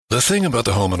The thing about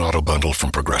the Home and Auto Bundle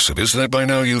from Progressive is that by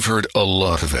now you've heard a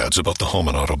lot of ads about the Home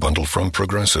and Auto Bundle from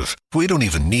Progressive. We don't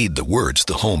even need the words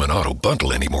the Home and Auto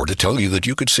Bundle anymore to tell you that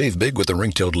you could save big with the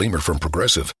ring-tailed lemur from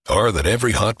Progressive, or that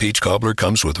every hot peach cobbler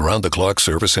comes with round-the-clock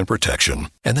service and protection.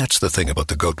 And that's the thing about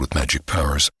the goat with magic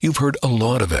powers. You've heard a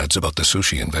lot of ads about the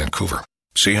sushi in Vancouver.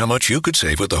 See how much you could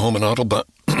save with the Home and Auto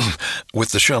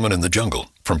with the Shaman in the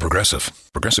Jungle from Progressive.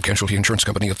 Progressive Casualty Insurance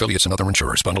Company, affiliates, and other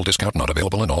insurers. Bundle discount not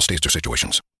available in all states or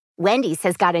situations. Wendy's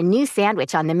has got a new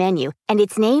sandwich on the menu, and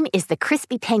its name is the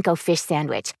Crispy Panko Fish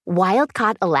Sandwich.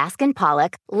 Wild-caught Alaskan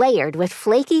pollock, layered with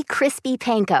flaky, crispy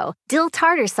panko, dill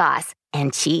tartar sauce,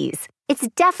 and cheese. It's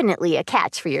definitely a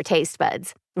catch for your taste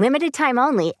buds. Limited time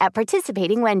only at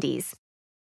participating Wendy's.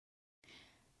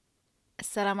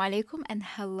 Assalamu alaikum and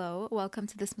hello. Welcome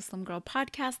to this Muslim Girl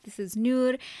podcast. This is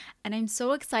Noor, and I'm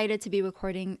so excited to be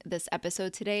recording this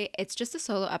episode today. It's just a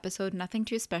solo episode, nothing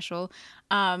too special.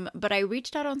 But I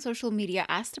reached out on social media,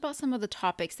 asked about some of the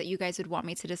topics that you guys would want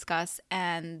me to discuss,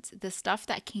 and the stuff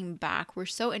that came back were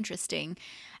so interesting.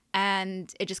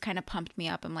 And it just kind of pumped me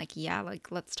up. I'm like, yeah,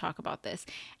 let's talk about this.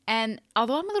 And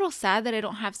although I'm a little sad that I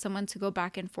don't have someone to go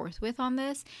back and forth with on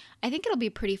this, I think it'll be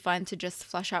pretty fun to just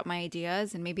flesh out my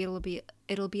ideas, and maybe it'll be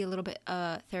a little bit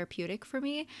therapeutic for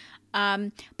me.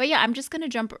 But yeah, I'm just gonna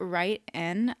jump right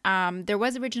in. There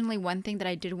was originally one thing that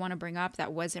I did want to bring up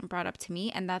that wasn't brought up to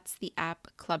me, and that's the app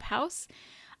Clubhouse.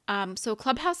 So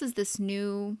Clubhouse is this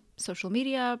new social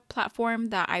media platform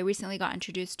that I recently got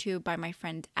introduced to by my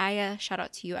friend Aya. Shout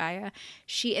out to you, Aya.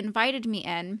 She invited me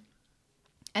in,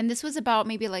 and this was about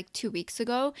maybe like 2 weeks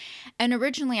ago. And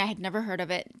originally I had never heard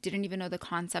of it, didn't even know the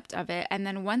concept of it. And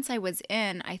then once I was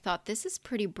in, I thought this is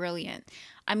pretty brilliant.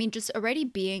 I mean, just already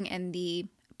being in the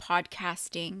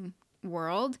podcasting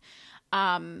world,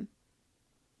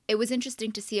 it was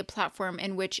interesting to see a platform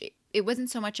in which it wasn't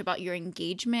so much about your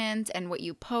engagement and what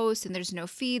you post, and there's no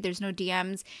feed, there's no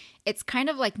DMs. It's kind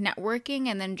of like networking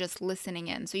and then just listening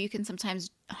in. So you can sometimes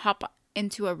hop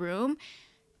into a room,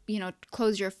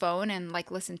 close your phone and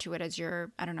like listen to it as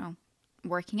you're, I don't know,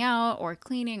 working out or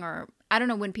cleaning, or I don't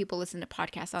know when people listen to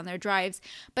podcasts on their drives.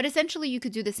 But essentially you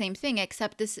could do the same thing,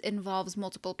 except this involves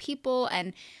multiple people,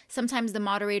 and sometimes the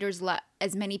moderators let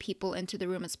as many people into the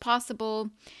room as possible.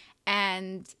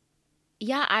 And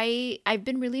yeah, I've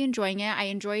been really enjoying it. I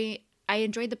enjoyed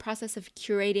the process of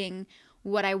curating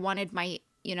what I wanted my,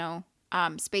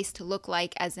 space to look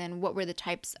like, as in what were the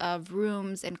types of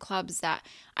rooms and clubs that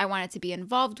I wanted to be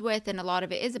involved with. And a lot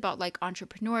of it is about like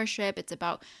entrepreneurship. It's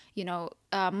about,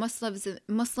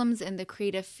 Muslims in the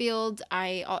creative field.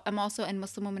 I'm also in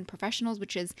Muslim Women Professionals,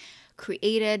 which is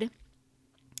created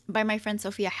by my friend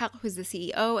Sophia Haq, who's the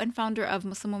CEO and founder of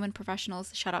Muslim Women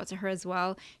Professionals. Shout out to her as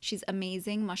well. She's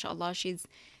amazing. MashaAllah.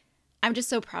 I'm just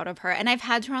so proud of her. And I've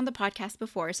had her on the podcast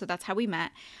before, so that's how we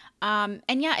met. And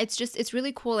yeah, it's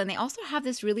really cool. And they also have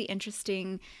this really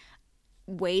interesting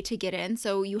way to get in.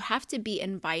 So you have to be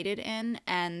invited in,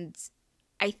 and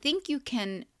I think you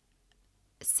can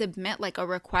submit like a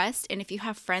request, and if you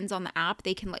have friends on the app,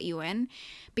 they can let you in,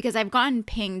 because I've gotten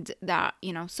pinged that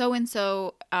so and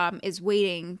so is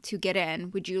waiting to get in,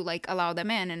 would you like allow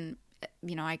them in? And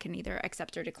I can either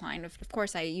accept or decline. Of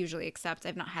course I usually accept.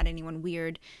 I've not had anyone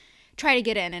weird try to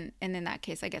get in, and in that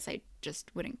case I guess I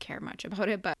just wouldn't care much about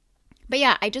it. But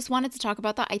yeah, I just wanted to talk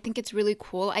about that. I think it's really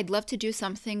cool. I'd love to do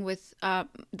something with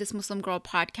this Muslim Girl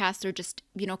podcast, or just,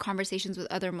 conversations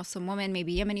with other Muslim women,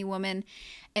 maybe Yemeni women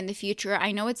in the future.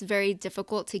 I know it's very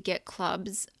difficult to get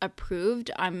clubs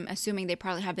approved. I'm assuming they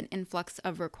probably have an influx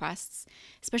of requests,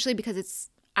 especially because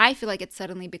I feel like it's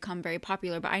suddenly become very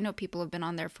popular, but I know people have been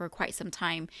on there for quite some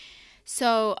time.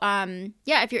 So,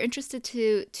 yeah, if you're interested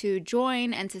to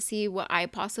join and to see what I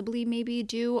possibly maybe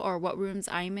do, or what rooms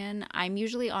I'm in, I'm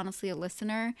usually honestly a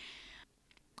listener.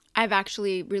 I've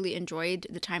actually really enjoyed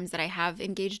the times that I have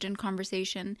engaged in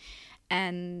conversation.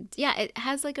 And yeah, it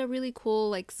has like a really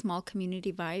cool, like small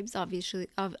community vibes.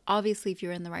 Obviously, if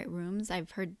you're in the right rooms.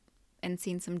 I've heard and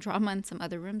seen some drama in some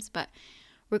other rooms, but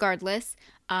regardless,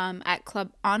 on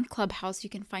Clubhouse, you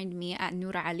can find me at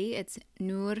Noor Ali. It's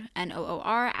Noor,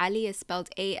 Noor. Ali is spelled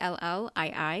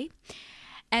Allii.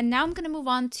 And now I'm going to move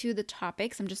on to the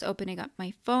topics. I'm just opening up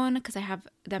my phone because I have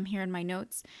them here in my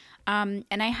notes. And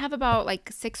I have about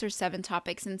like 6 or 7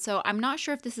 topics. And so I'm not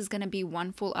sure if this is going to be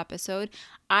one full episode.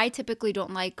 I typically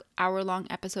don't like hour-long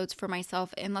episodes for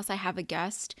myself unless I have a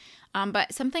guest.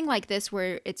 But something like this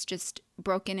where it's just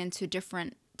broken into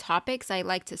different topics, I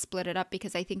like to split it up,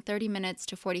 because I think 30 minutes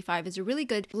to 45 is a really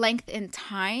good length in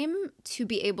time to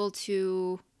be able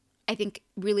to, I think,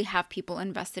 really have people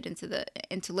invested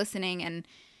into listening, and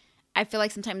I feel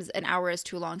like sometimes an hour is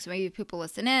too long. So maybe people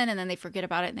listen in and then they forget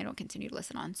about it and they don't continue to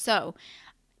listen on. So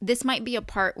this might be a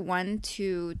part 1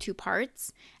 to 2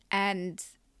 parts. And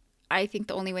I think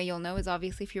the only way you'll know is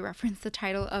obviously if you reference the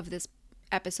title of this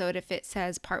episode. If it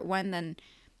says part 1, then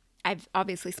I've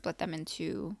obviously split them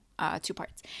into 2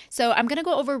 parts. So I'm going to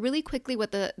go over really quickly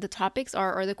what the topics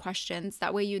are or the questions.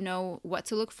 That way you know what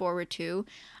to look forward to.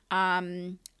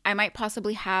 I might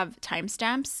possibly have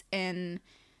timestamps in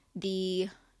the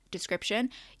description.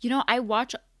 I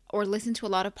watch or listen to a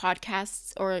lot of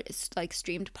podcasts or like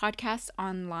streamed podcasts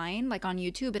online, like on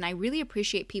YouTube, and I really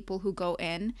appreciate people who go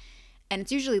in, and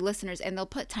it's usually listeners, and they'll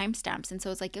put timestamps. And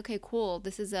so it's like, okay, cool.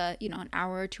 This is a, an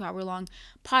hour, 2 hour long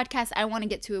podcast. I want to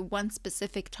get to one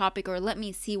specific topic, or let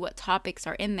me see what topics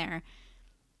are in there.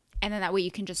 And then that way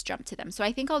you can just jump to them. So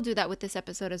I think I'll do that with this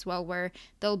episode as well, where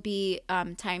there'll be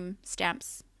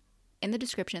timestamps in the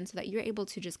description so that you're able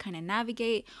to just kind of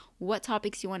navigate what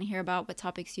topics you want to hear about, what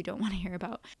topics you don't want to hear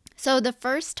about. So the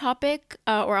first topic,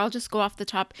 or I'll just go off the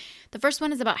top. The first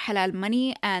one is about halal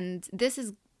money. And this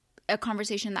is a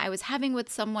conversation that I was having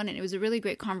with someone, and it was a really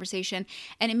great conversation.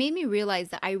 And it made me realize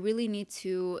that I really need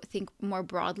to think more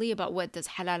broadly about what does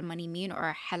halal money mean,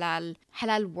 or halal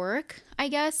work, I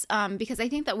guess. Because I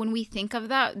think that when we think of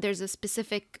that, there's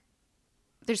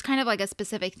kind of like a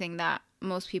specific thing that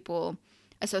most people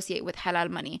associate with halal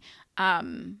money.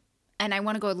 And I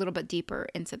want to go a little bit deeper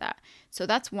into that. So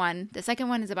that's one. The second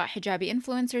one is about hijabi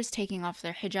influencers taking off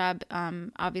their hijab,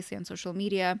 obviously on social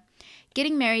media.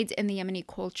 Getting married in the Yemeni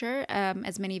culture.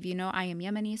 As many of you know, I am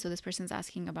Yemeni. So this person's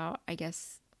asking about, I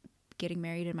guess, getting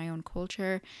married in my own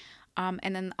culture.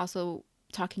 And then also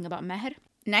talking about meher.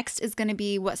 Next is going to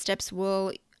be what steps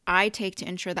will I take to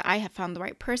ensure that I have found the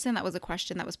right person. That was a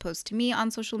question that was posed to me on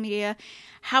social media.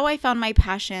 How I found my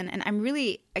passion. And I'm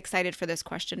really excited for this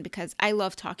question because I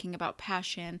love talking about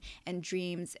passion and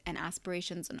dreams and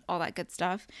aspirations and all that good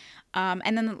stuff.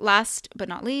 And then last but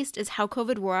not least is how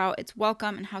COVID wore out its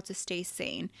welcome and how to stay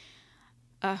sane.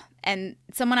 And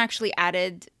someone actually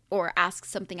added or asked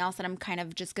something else that I'm kind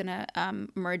of just going to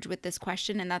merge with this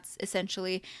question. And that's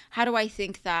essentially, how do I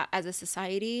think that as a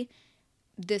society,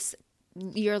 this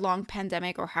year-long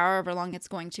pandemic, or however long it's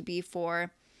going to be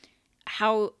for,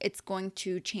 how it's going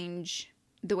to change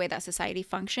the way that society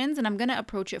functions. And I'm going to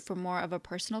approach it from more of a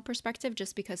personal perspective,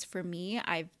 just because for me,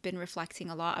 I've been reflecting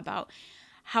a lot about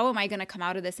how am I going to come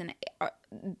out of this, and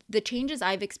the changes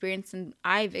I've experienced, and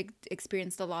I've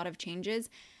experienced a lot of changes.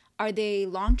 Are they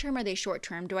long-term? Are they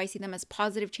short-term? Do I see them as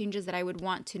positive changes that I would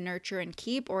want to nurture and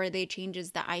keep? Or are they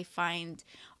changes that I find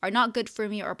are not good for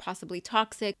me or possibly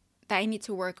toxic, that I need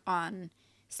to work on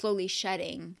slowly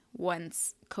shedding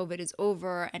once COVID is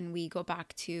over and we go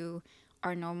back to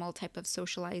our normal type of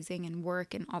socializing and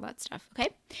work and all that stuff,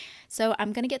 okay? So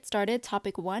I'm going to get started.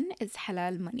 Topic 1 is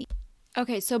halal money.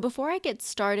 Okay, so before I get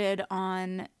started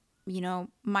on,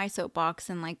 my soapbox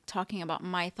and like talking about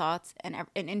my thoughts and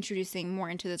introducing more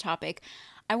into the topic,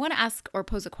 I want to ask or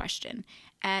pose a question.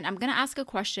 And I'm going to ask a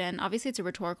question. Obviously, it's a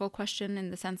rhetorical question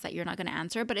in the sense that you're not going to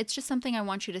answer, but it's just something I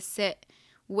want you to sit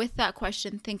with that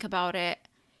question, think about it,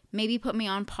 maybe put me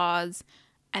on pause,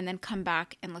 and then come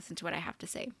back and listen to what I have to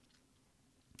say.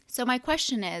 So my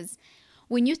question is,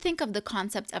 when you think of the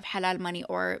concept of halal money,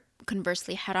 or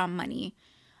conversely haram money,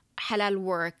 halal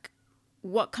work,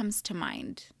 what comes to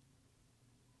mind?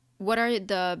 What are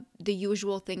the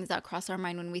usual things that cross our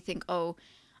mind when we think, oh,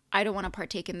 I don't want to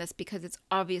partake in this because it's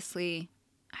obviously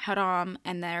haram,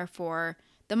 and therefore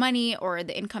the money or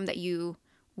the income that you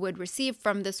would receive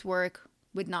from this work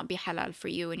would not be halal for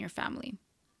you and your family.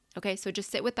 Okay, so just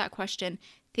sit with that question,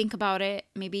 think about it.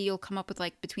 Maybe you'll come up with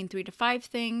like between 3 to 5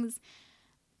 things,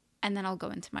 and then I'll go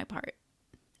into my part.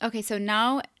 Okay, so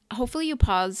now hopefully you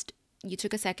paused, you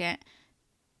took a second.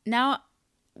 Now,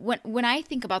 when I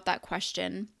think about that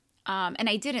question, and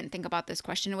I didn't think about this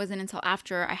question, it wasn't until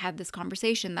after I had this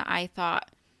conversation that I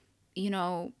thought,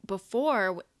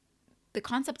 before, the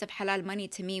concept of halal money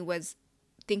to me was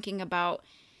thinking about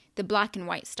the black and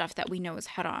white stuff that we know is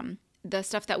haram, the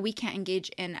stuff that we can't engage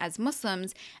in as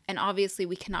Muslims, and obviously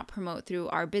we cannot promote through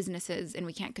our businesses and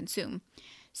we can't consume.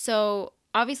 So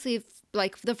obviously,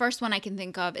 like the first one I can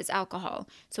think of is alcohol.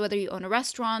 So whether you own a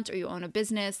restaurant or you own a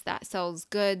business that sells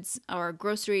goods or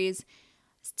groceries,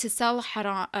 to sell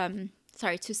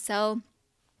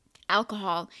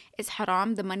alcohol is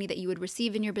haram. The money that you would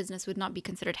receive in your business would not be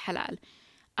considered halal.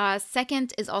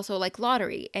 Second is also like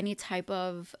lottery. Any type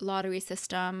of lottery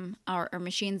system or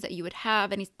machines that you would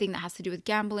have, anything that has to do with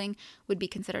gambling would be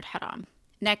considered haram.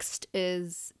 Next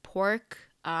is pork.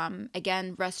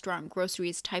 Again, restaurant,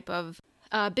 groceries type of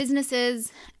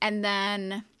businesses. And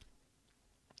then,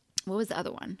 what was the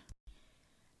other one?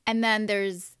 And then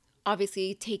there's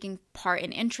obviously taking part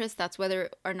in interest. That's whether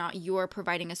or not you're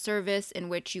providing a service in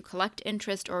which you collect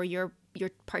interest, or you're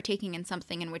partaking in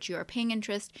something in which you are paying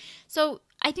interest. So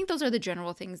I think those are the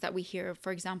general things that we hear.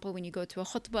 For example, when you go to a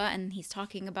khutbah and he's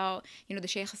talking about, the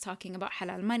sheikh is talking about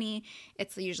halal money,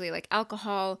 it's usually like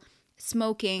alcohol,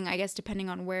 smoking, I guess, depending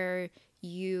on where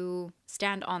you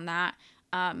stand on that,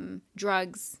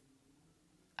 drugs,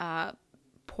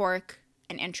 pork,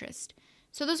 and interest.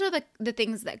 So those are the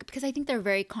things that, because I think they're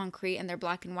very concrete and they're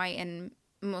black and white, and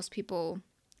most people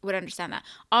would understand that.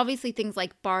 Obviously, things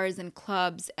like bars and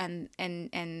clubs and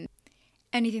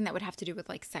anything that would have to do with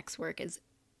like sex work is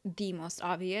the most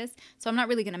obvious. So I'm not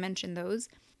really going to mention those.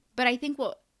 But I think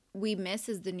what we miss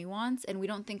is the nuance, and we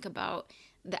don't think about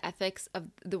the ethics of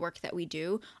the work that we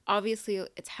do. Obviously,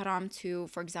 it's haram to,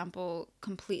 for example,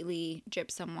 completely gyp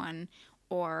someone,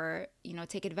 or,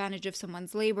 take advantage of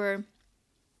someone's labor.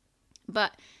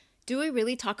 But do we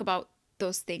really talk about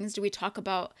those things? Do we talk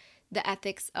about the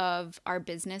ethics of our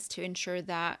business to ensure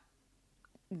that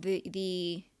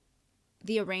the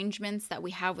arrangements that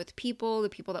we have with people, the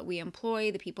people that we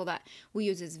employ, the people that we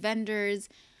use as vendors,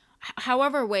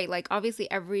 however way, like obviously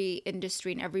every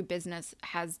industry and every business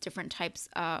has different types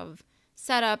of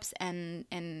setups and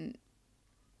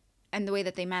the way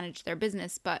that they manage their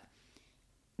business, but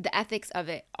the ethics of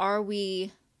it, are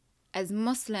we as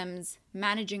Muslims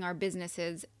managing our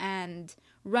businesses and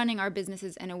running our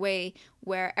businesses in a way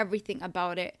where everything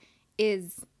about it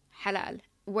is halal,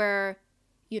 where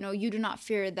you do not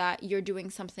fear that you're doing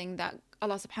something that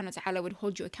Allah subhanahu wa ta'ala would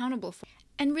hold you accountable for.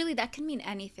 And really that can mean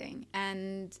anything.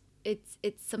 And it's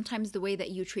sometimes the way that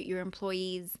you treat your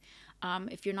employees.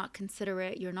 If you're not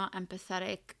considerate, you're not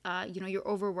empathetic, you're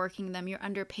overworking them, you're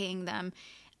underpaying them.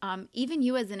 Even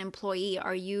you as an employee,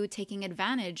 are you taking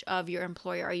advantage of your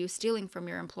employer? Are you stealing from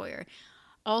your employer?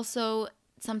 Also,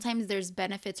 sometimes there's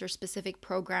benefits or specific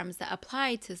programs that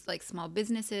apply to like small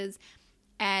businesses,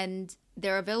 and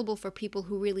they're available for people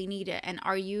who really need it. And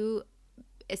are you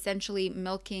essentially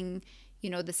milking,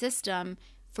 the system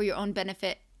for your own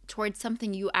benefit towards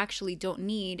something you actually don't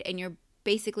need, and you're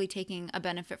basically taking a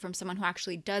benefit from someone who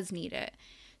actually does need it?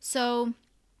 So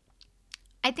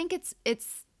I think it's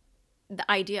the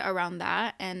idea around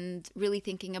that, and really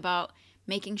thinking about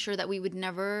making sure that we would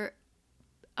never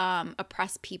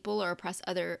oppress people or oppress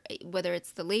other, whether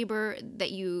it's the labor that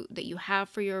you have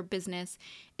for your business,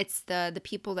 it's the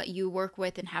people that you work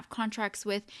with and have contracts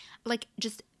with, like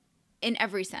just in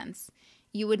every sense.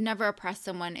 You would never oppress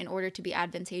someone in order to be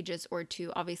advantageous or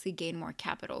to obviously gain more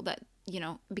capital. That,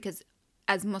 because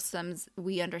as Muslims,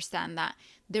 we understand that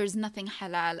there's nothing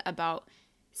halal about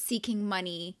seeking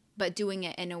money, but doing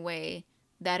it in a way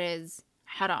that is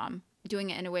haram,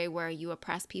 doing it in a way where you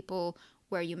oppress people,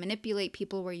 where you manipulate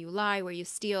people, where you lie, where you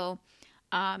steal.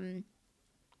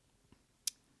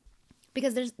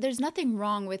 Because there's nothing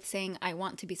wrong with saying, I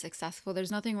want to be successful.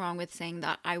 There's nothing wrong with saying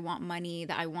that I want money,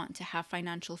 that I want to have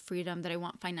financial freedom, that I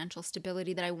want financial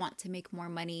stability, that I want to make more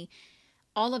money.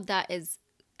 All of that is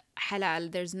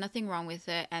halal. There's nothing wrong with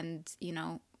it. And,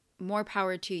 more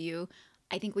power to you.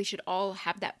 I think we should all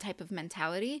have that type of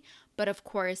mentality. But of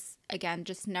course, again,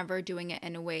 just never doing it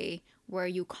in a way where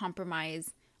you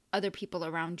compromise other people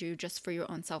around you just for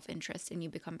your own self-interest, and you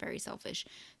become very selfish.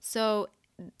 So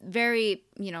very,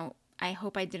 I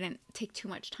hope I didn't take too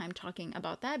much time talking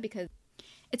about that, because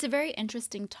it's a very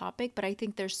interesting topic, but I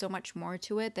think there's so much more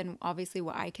to it than obviously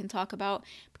what I can talk about,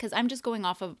 because I'm just going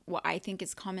off of what I think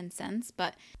is common sense.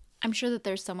 But I'm sure that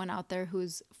there's someone out there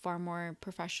who's far more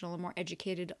professional and more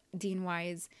educated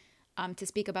deen-wise to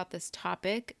speak about this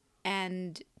topic,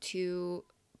 and to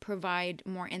provide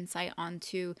more insight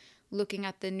onto looking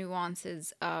at the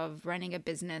nuances of running a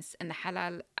business and the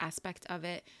halal aspect of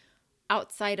it,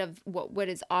 outside of what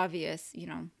is obvious,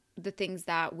 the things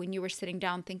that when you were sitting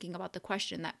down thinking about the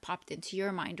question that popped into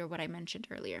your mind, or what I mentioned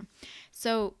earlier.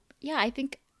 So yeah, I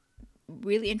think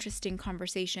really interesting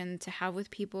conversation to have with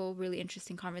people, really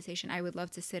interesting conversation I would love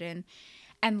to sit in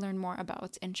and learn more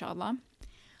about, inshallah.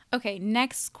 Okay,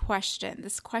 next question.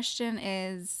 This question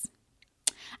is,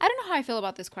 I don't know how I feel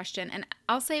about this question, and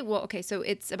I'll say, well, okay, so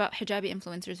it's about hijabi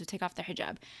influencers who take off their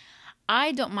hijab.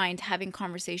 I don't mind having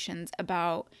conversations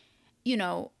about,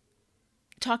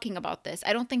 talking about this.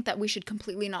 I don't think that we should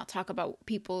completely not talk about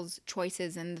people's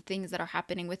choices and the things that are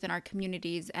happening within our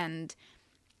communities, and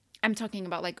I'm talking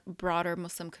about like broader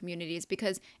Muslim communities,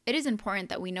 because it is important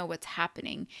that we know what's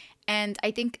happening. And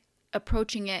I think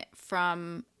approaching it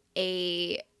from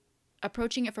a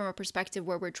approaching it from a perspective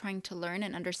where we're trying to learn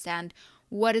and understand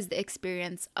what is the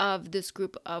experience of this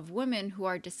group of women who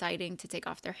are deciding to take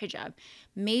off their hijab.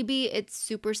 Maybe it's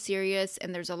super serious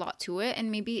and there's a lot to it,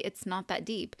 and maybe it's not that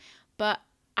deep. But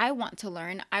I want to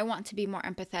learn. I want to be more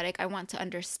empathetic. I want to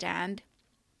understand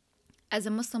as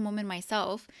a Muslim woman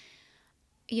myself,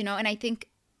 and I think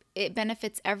it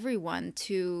benefits everyone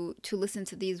to listen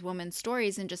to these women's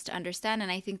stories and just to understand. And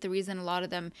I think the reason a lot of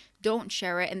them don't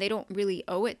share it, and they don't really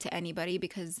owe it to anybody,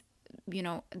 because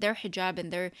their hijab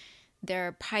and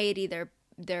their piety,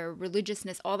 their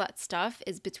religiousness, all that stuff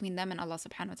is between them and Allah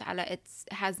subhanahu wa ta'ala. It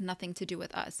has nothing to do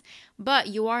with us. But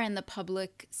you are in the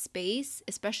public space,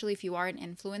 especially if you are an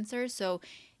influencer, so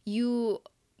you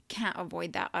can't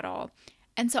avoid that at all.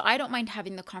 And so I don't mind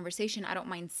having the conversation. I don't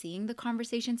mind seeing the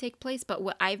conversation take place. But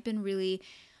what I've been really,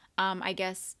 I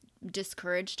guess,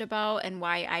 discouraged about, and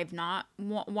why I've not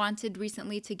wanted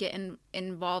recently to get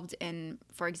involved in,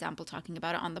 for example, talking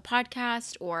about it on the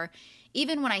podcast, or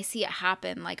even when I see it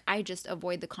happen, like, I just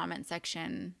avoid the comment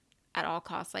section at all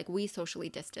costs. Like, we socially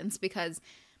distance, because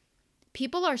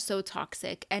people are so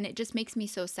toxic, and it just makes me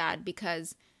so sad,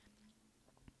 because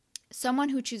someone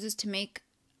who chooses to make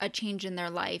a change in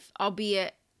their life,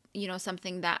 albeit,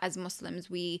 something that as Muslims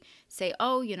we say,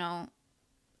 oh,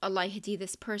 Allah hidi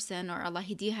this person, or Allah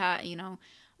hidiha,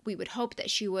 we would hope that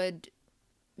she would,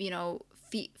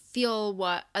 feel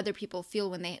what other people feel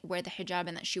when they wear the hijab,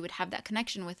 and that she would have that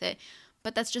connection with it.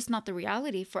 But that's just not the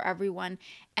reality for everyone.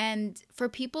 And for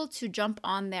people to jump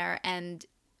on there and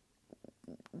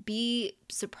be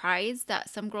surprised that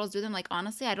some girls do them, like,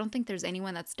 honestly, I don't think there's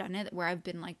anyone that's done it where I've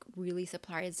been like really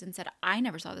surprised and said, I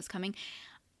never saw this coming.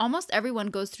 Almost everyone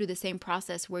goes through the same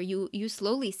process where you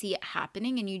slowly see it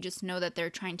happening, and you just know that they're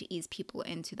trying to ease people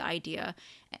into the idea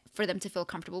for them to feel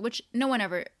comfortable, which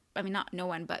not no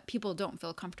one, but people don't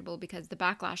feel comfortable, because the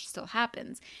backlash still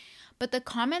happens. But the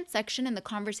comment section and the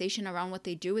conversation around what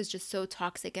they do is just so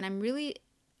toxic, and I'm really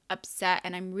upset,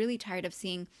 and I'm really tired of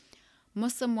seeing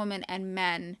Muslim women and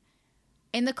men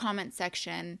in the comment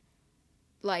section,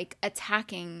 like,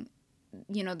 attacking,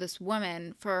 this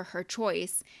woman for her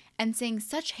choice and saying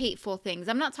such hateful things.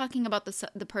 I'm not talking about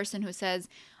the person who says,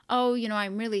 oh,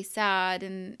 I'm really sad,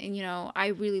 and I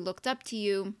really looked up to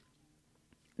you.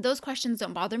 Those questions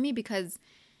don't bother me, because,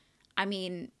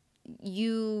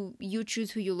 you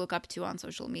choose who you look up to on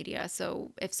social media.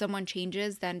 So if someone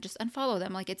changes, then just unfollow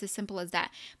them. Like, it's as simple as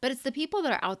that. But it's the people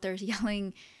that are out there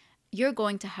yelling, you're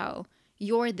going to hell,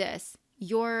 you're this,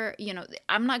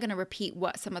 I'm not going to repeat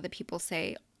what some of the people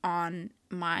say on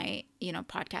my,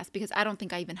 podcast, because I don't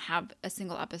think I even have a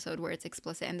single episode where it's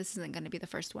explicit, and this isn't going to be the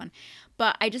first one.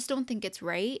 But I just don't think it's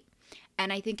right.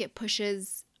 And I think it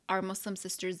pushes our Muslim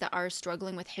sisters that are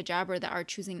struggling with hijab, or that are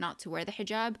choosing not to wear the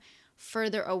hijab,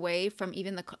 further away from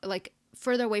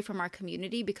further away from our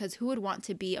community, because who would want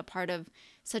to be a part of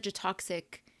such a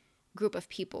toxic group of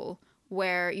people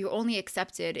where you're only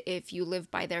accepted if you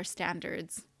live by their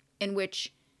standards, in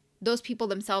which those people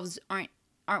themselves aren't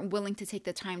willing to take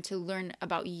the time to learn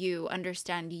about you,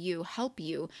 understand you, help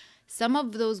you. Some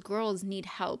of those girls need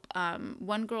help.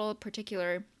 One girl in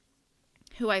particular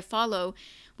who I follow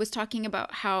was talking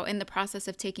about how in the process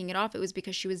of taking it off, it was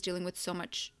because she was dealing with so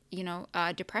much,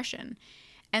 depression.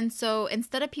 And so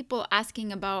instead of people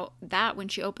asking about that when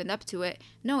she opened up to it,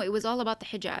 no, it was all about the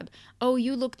hijab. Oh,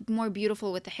 you looked more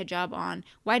beautiful with the hijab on.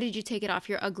 Why did you take it off?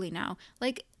 You're ugly now.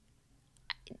 Like,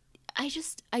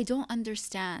 I don't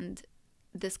understand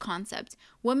this concept.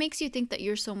 What makes you think that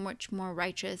you're so much more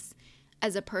righteous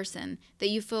as a person, that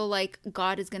you feel like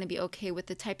God is going to be okay with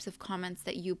the types of comments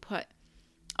that you put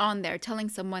on there, telling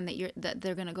someone that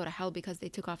they're going to go to hell because they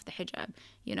took off the hijab?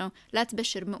 لا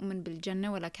تبشر مؤمن بالجنة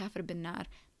ولا كافر بالنار.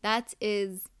 That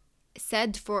is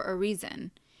said for a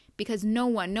reason, because no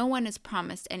one is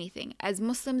promised anything. As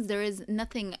Muslims, there is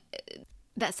nothing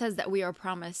that says that we are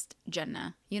promised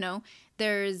Jannah.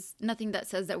 There's nothing that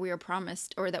says that we are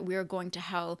promised, or that we are going to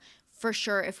hell for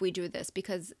sure if we do this,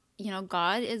 because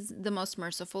God is the most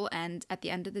merciful, and at the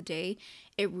end of the day,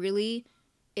 it really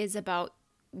is about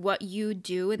what you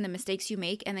do and the mistakes you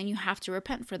make, and then you have to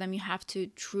repent for them. You have to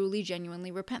truly,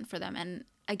 genuinely repent for them. And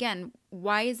again,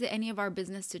 why is it any of our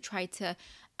business to try to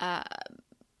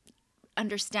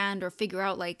understand or figure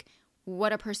out like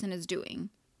what a person is doing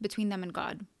between them and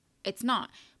God? It's not.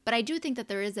 But I do think that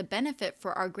there is a benefit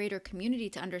for our greater community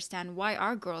to understand why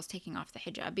are girls taking off the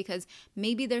hijab, because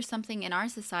maybe there's something in our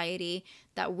society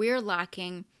that we're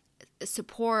lacking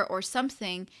support, or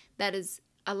something that is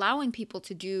allowing people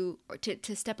to do, or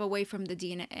to step away from the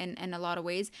deen in a lot of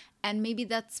ways. And maybe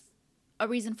that's a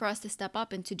reason for us to step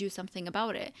up and to do something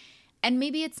about it. And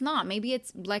maybe it's not. Maybe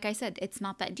it's, like I said, it's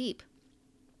not that deep.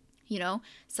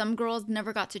 Some girls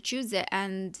never got to choose it,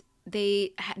 and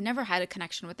they never had a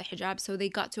connection with the hijab. So they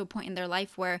got to a point in their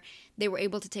life where they were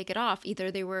able to take it off.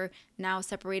 Either they were now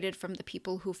separated from the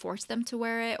people who forced them to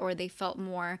wear it, or they felt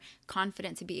more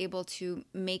confident to be able to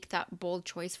make that bold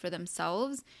choice for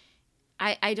themselves.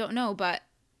 I don't know, but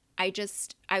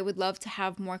I would love to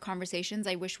have more conversations.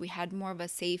 I wish we had more of a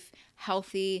safe,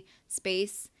 healthy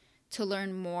space to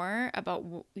learn more about,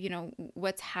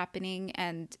 what's happening,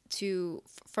 and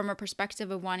from a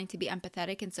perspective of wanting to be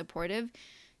empathetic and supportive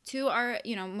to our,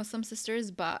 Muslim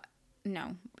sisters. But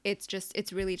no,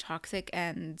 it's really toxic,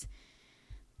 and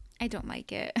I don't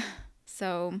like it.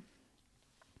 So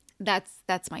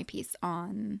that's my piece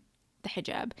on the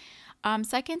hijab.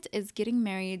 Second is getting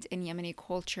married in Yemeni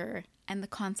culture and the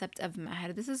concept of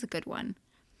mahr. This is a good one.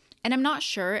 And I'm not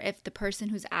sure if the person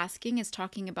who's asking is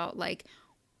talking about like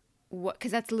what,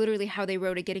 because that's literally how they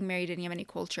wrote it, getting married in Yemeni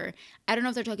culture. I don't know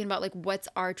if they're talking about like what's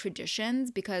our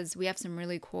traditions, because we have some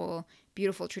really cool,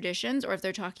 beautiful traditions, or if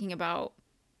they're talking about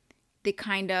the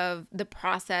kind of the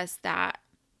process that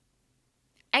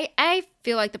I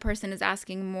feel like the person is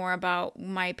asking more about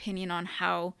my opinion on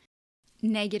how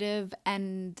negative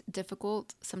and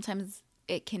difficult sometimes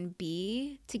it can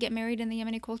be to get married in the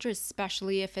Yemeni culture,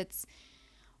 especially if it's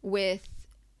with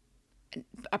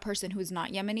a person who's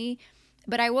not Yemeni.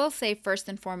 But I will say first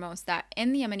and foremost that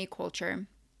in the Yemeni culture,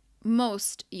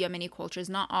 most Yemeni cultures,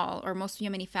 not all, or most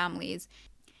Yemeni families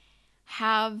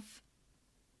have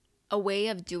a way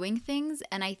of doing things,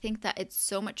 and I think that it's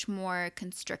so much more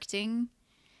constricting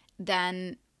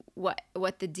than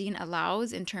what the deen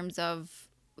allows in terms of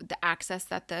the access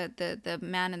that the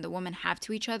man and the woman have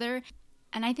to each other.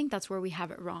 And I think that's where we have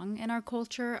it wrong in our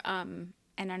culture, and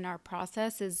in our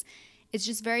process is it's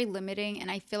just very limiting.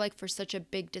 And I feel like for such a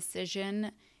big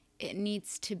decision, it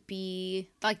needs to be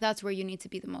like, that's where you need to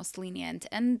be the most lenient.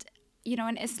 And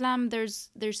in Islam there's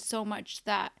so much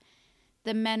that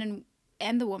the men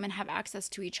and the woman have access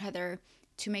to each other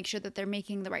to make sure that they're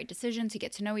making the right decision, to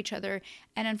get to know each other.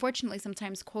 And unfortunately,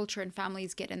 sometimes culture and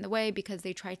families get in the way because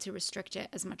they try to restrict it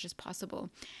as much as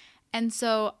possible. And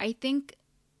so I think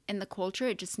in the culture,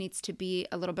 it just needs to be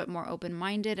a little bit more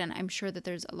open-minded. And I'm sure that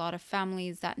there's a lot of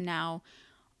families that now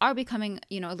are becoming,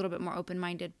 a little bit more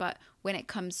open-minded. But when it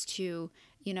comes to,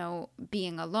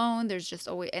 being alone, there's just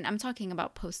always, and I'm talking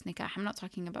about post-nikah, I'm not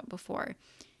talking about before.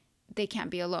 They can't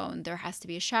be alone. There has to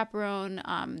be a chaperone.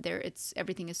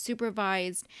 Everything is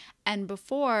supervised. And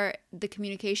before, the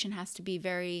communication has to be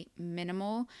very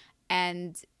minimal.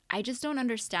 And I just don't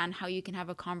understand how you can have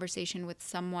a conversation with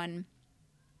someone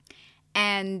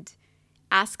and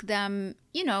ask them,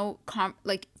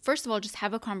 first of all, just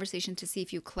have a conversation to see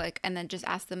if you click, and then just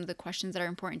ask them the questions that are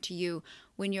important to you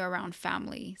when you're around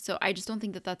family. So I just don't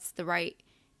think that that's the right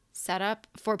setup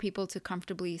for people to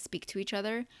comfortably speak to each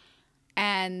other.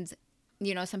 And,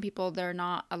 some people, they're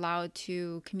not allowed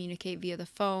to communicate via the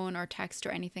phone or text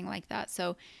or anything like that.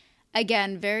 So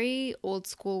again, very old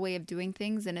school way of doing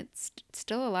things, and it's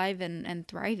still alive and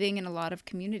thriving in a lot of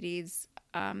communities.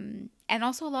 And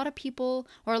also a lot of people,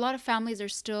 or a lot of families, are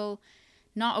still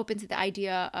not open to the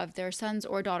idea of their sons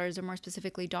or daughters, or more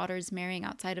specifically daughters, marrying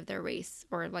outside of their race,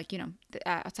 or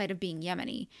outside of being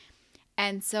Yemeni.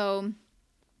 And so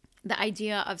the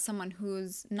idea of someone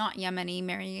who's not Yemeni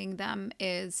marrying them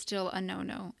is still a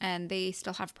no-no, and they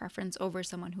still have preference over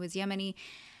someone who is Yemeni.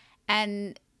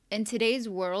 And in today's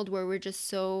world, where we're just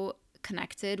so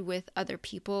connected with other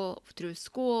people through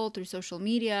school, through social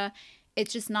media,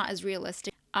 it's just not as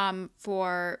realistic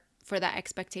for that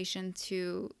expectation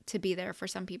to be there for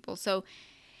some people. So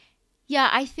yeah,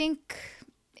 I think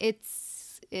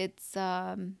it's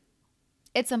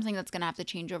something that's going to have to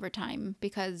change over time,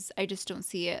 because I just don't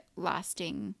see it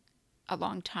lasting a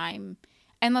long time.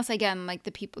 Unless, again, like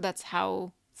the people, that's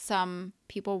how some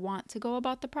people want to go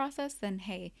about the process, then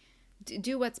hey,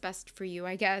 do what's best for you,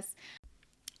 I guess.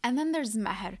 And then there's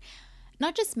mahr.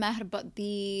 Not just mahr, but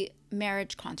the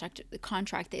marriage contract,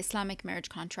 the Islamic marriage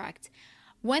contract.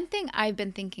 One thing I've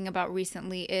been thinking about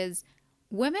recently is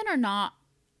women are not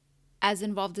as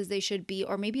involved as they should be,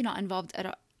 or maybe not involved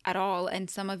at all. And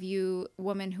some of you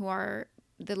women who are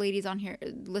the ladies on here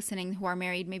listening who are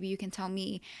married, maybe you can tell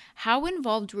me, how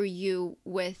involved were you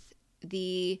with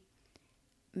the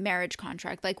marriage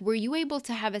contract? Like, were you able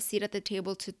to have a seat at the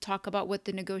table to talk about what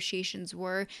the negotiations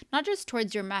were, not just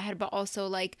towards your mahr, but also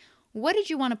like, what did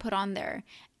you want to put on there?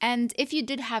 And if you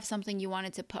did have something you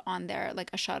wanted to put on there, like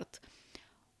a shart,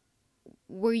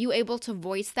 were you able to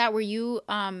voice that? Were you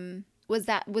was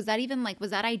that even like,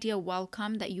 was that idea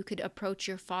welcome, that you could approach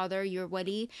your father, your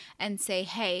wali, and say,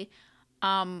 hey,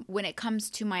 when it comes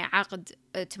to my aqd,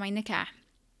 to my nikah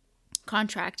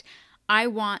contract, I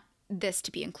want this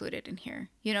to be included in here,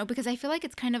 you know, because I feel like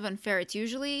it's kind of unfair. It's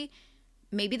usually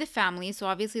maybe the family, so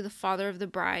obviously the father of the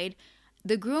bride.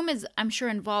 The groom is, I'm sure,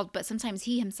 involved, but sometimes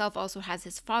he himself also has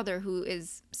his father who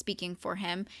is speaking for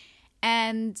him.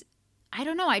 And I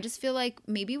don't know, I just feel like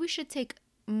maybe we should take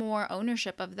more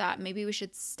ownership of that. Maybe we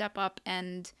should step up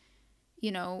and,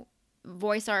 you know,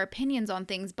 voice our opinions on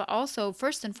things, but also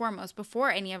first and foremost,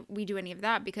 before we do any of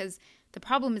that, because the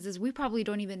problem is we probably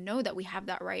don't even know that we have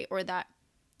that right, or that,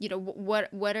 you know,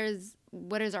 what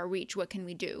is our reach? What can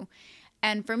we do?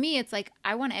 And for me, it's like,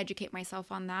 I want to educate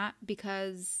myself on that,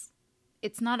 because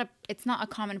it's not a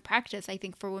common practice, I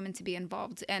think, for women to be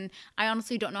involved. And I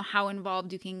honestly don't know how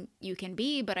involved you can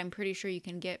be, but I'm pretty sure you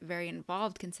can get very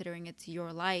involved, considering it's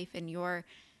your life and your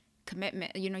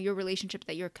commitment, you know, your relationship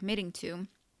that you're committing to.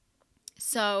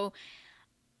 So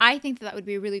I think that would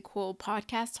be a really cool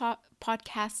podcast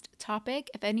topic.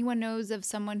 If anyone knows of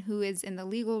someone who is in the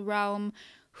legal realm,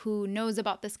 who knows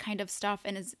about this kind of stuff,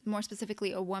 and is more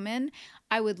specifically a woman,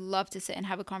 I would love to sit and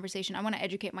have a conversation. I want to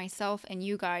educate myself and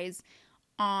you guys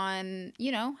on,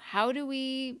 you know, how do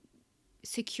we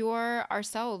secure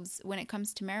ourselves when it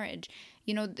comes to marriage.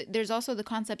 You know, there's also the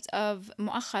concept of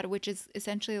mu'akhar, which is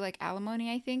essentially like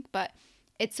alimony, I think, but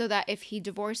it's so that if he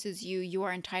divorces you, you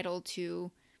are entitled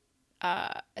to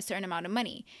a certain amount of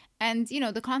money. And, you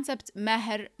know, the concept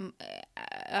meher,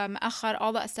 mu'akhar,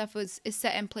 all that stuff is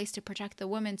set in place to protect the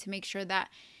woman, to make sure that,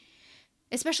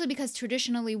 especially because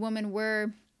traditionally women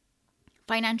were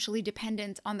financially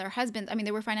dependent on their husbands. I mean,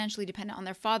 they were financially dependent on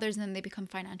their fathers, and then they become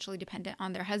financially dependent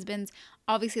on their husbands.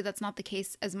 Obviously, that's not the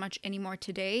case as much anymore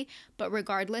today, but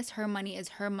regardless, her money is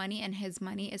her money and his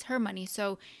money is her money.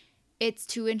 So it's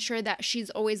to ensure that she's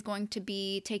always going to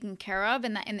be taken care of,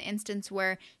 and that in the instance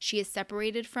where she is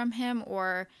separated from him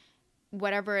or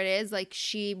whatever it is, like,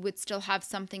 she would still have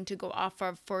something to go off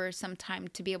of for some time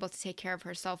to be able to take care of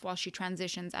herself while she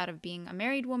transitions out of being a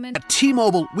married woman. At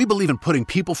T-Mobile, we believe in putting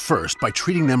people first by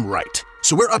treating them right.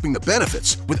 So we're upping the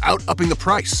benefits without upping the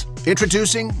price.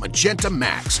 Introducing Magenta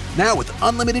Max, now with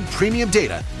unlimited premium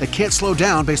data that can't slow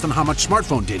down based on how much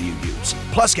smartphone data you use.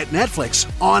 Plus, get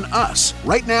Netflix on us.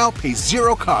 Right now, pay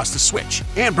zero cost to switch.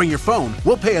 And bring your phone,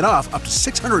 we'll pay it off up to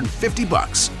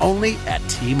 $650. Only at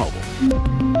T-Mobile.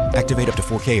 Activate up to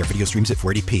 4K or video streams at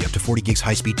 480p. Up to 40 gigs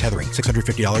high-speed tethering.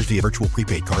 $650 via virtual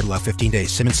prepaid card. Allow 15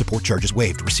 days. SIM and support charges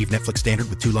waived. Receive Netflix standard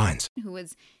with 2 lines. Who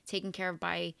was taken care of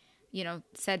by, you know,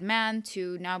 said man,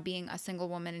 to now being a single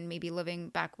woman and maybe living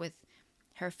back with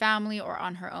her family or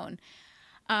on her own.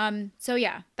 So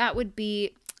yeah, that would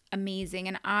be amazing.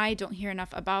 And I don't hear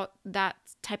enough about that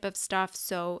type of stuff.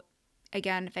 So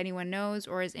again, if anyone knows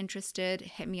or is interested,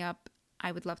 hit me up.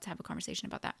 I would love to have a conversation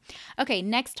about that. Okay,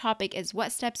 next topic is,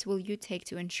 what steps will you take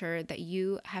to ensure that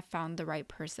you have found the right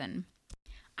person?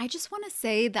 I just want to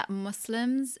say that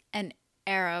Muslims and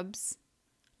Arabs,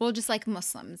 well, just like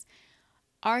Muslims,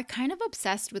 are kind of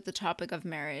obsessed with the topic of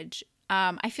marriage.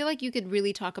 I feel like you could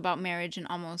really talk about marriage in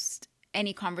almost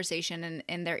any conversation,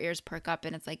 and their ears perk up,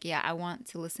 and it's like, yeah, I want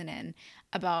to listen in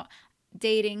about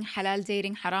dating, halal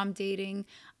dating, haram dating,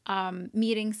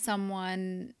 meeting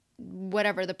someone,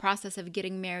 whatever, the process of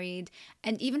getting married.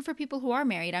 And even for people who are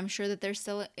married, I'm sure that they're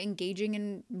still engaging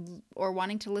in or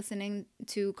wanting to listen in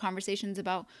to conversations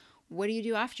about, what do you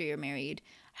do after you're married?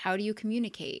 How do you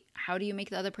communicate? How do you make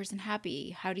the other person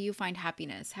happy? How do you find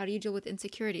happiness? How do you deal with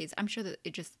insecurities? I'm sure that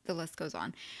the list goes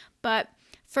on. But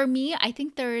for me, I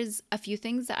think there's a few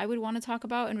things that I would want to talk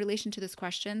about in relation to this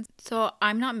question. So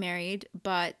I'm not married,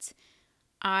 but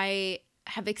I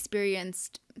have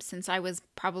experienced, since I was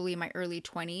probably in my early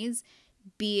 20s,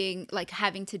 being like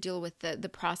having to deal with the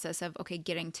process of, okay,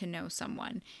 getting to know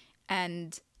someone.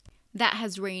 And that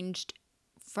has ranged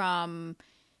from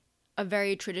a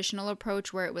very traditional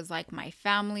approach where it was like, my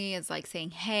family is like saying,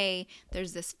 hey,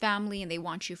 there's this family and they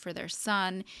want you for their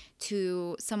son,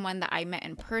 to someone that I met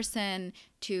in person,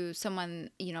 to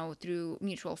someone, you know, through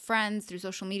mutual friends, through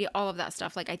social media, all of that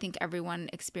stuff. Like, I think everyone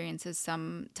experiences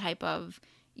some type of,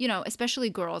 you know, especially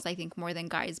girls, I think more than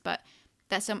guys, but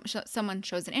that someone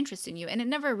shows an interest in you. And it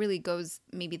never really goes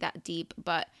maybe that deep,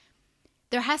 but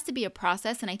there has to be a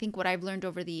process. And I think what I've learned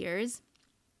over the years,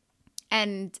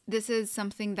 and this is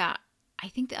something that I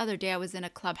think the other day I was in a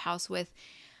Clubhouse with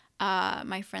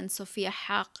my friend Sophia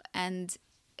Haq, and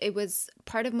it was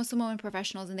part of Muslim Women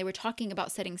Professionals, and they were talking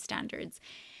about setting standards.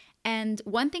 And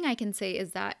one thing I can say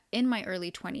is that in my early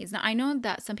 20s, now I know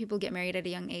that some people get married at a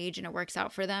young age and it works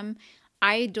out for them.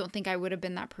 I don't think I would have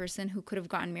been that person who could have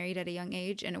gotten married at a young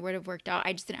age and it would have worked out.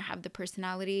 I just didn't have the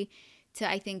personality to,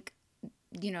 I think,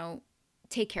 you know,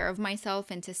 take care of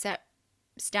myself and to set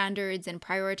standards and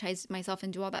prioritize myself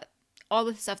and do all all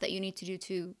the stuff that you need to do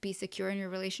to be secure in your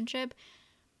relationship.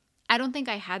 I don't think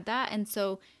I had that. And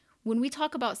so when we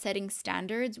talk about setting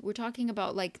standards, we're talking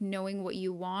about like knowing what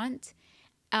you want,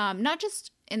 not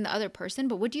just in the other person,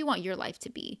 but what do you want your life to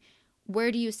be?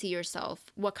 Where do you see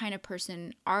yourself? What kind of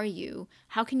person are you?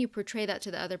 How can you portray that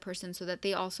to the other person so that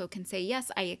they also can say, yes,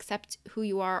 I accept who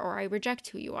you are, or I reject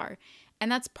who you are.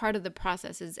 And that's part of the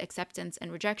process, is acceptance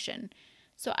and rejection.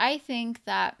 So I think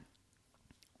that,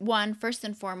 one, first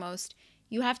and foremost,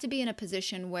 you have to be in a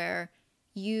position where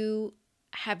you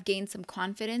have gained some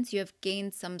confidence, you have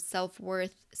gained some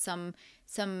self-worth, some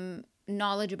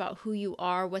knowledge about who you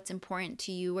are, what's important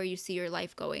to you, where you see your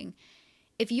life going.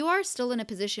 If you are still in a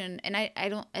position, and I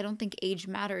don't think age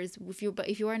matters, but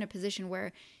if you are in a position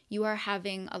where you are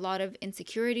having a lot of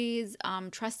insecurities,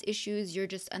 trust issues, you're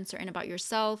just uncertain about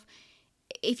yourself,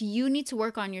 if you need to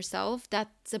work on yourself,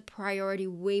 that's a priority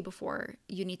way before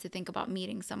you need to think about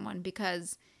meeting someone,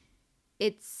 because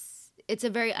it's a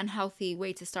very unhealthy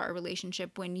way to start a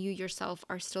relationship when you yourself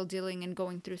are still dealing and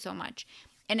going through so much.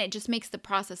 And it just makes the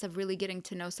process of really getting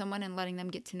to know someone and letting them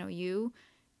get to know you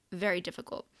very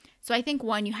difficult. So I think,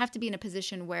 one, you have to be in a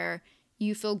position where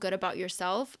you feel good about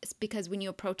yourself, because when you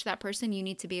approach that person, you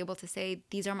need to be able to say,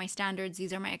 these are my standards,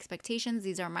 these are my expectations,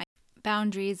 these are my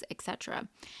boundaries, etc.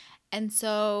 And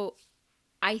so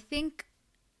I think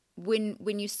when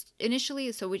you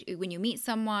initially, so when you meet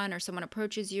someone or someone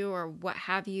approaches you or what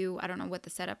have you, I don't know what the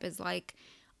setup is like.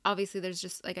 Obviously, there's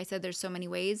just, like I said, there's so many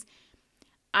ways.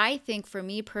 I think for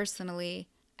me personally,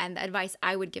 and the advice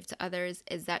I would give to others,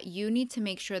 is that you need to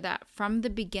make sure that from the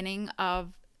beginning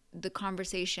of the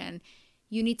conversation,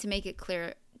 you need to make it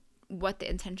clear what the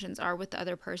intentions are with the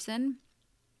other person,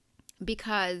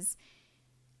 because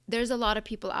there's a lot of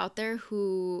people out there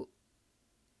who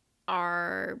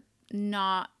are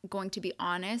not going to be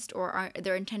honest, or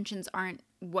their intentions aren't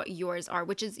what yours are,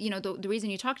 which is, the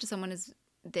reason you talk to someone is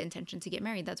the intention to get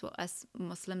married. That's what us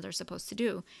Muslims are supposed to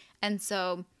do. And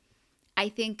so I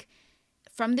think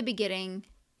from the beginning,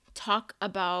 talk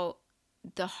about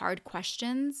the hard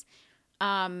questions,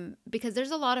 because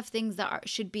there's a lot of things that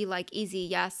should be like easy,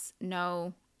 yes,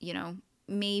 no,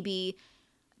 maybe.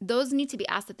 Those need to be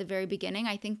asked at the very beginning.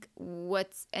 I think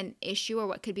what's an issue, or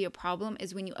what could be a problem,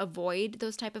 is when you avoid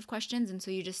those type of questions. And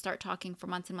so you just start talking for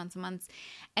months and months and months,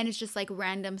 and it's just like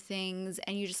random things,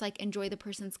 and you just like enjoy the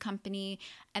person's company.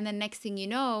 And then next thing you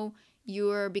know,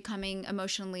 you're becoming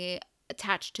emotionally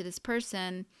attached to this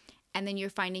person. And then you're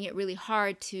finding it really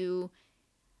hard to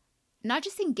not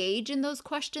just engage in those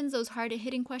questions, those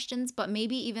hard-hitting questions, but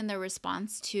maybe even the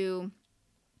response to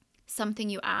something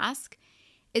you ask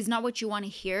is not what you want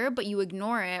to hear, but you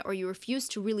ignore it, or you refuse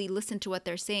to really listen to what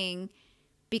they're saying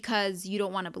because you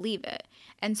don't want to believe it.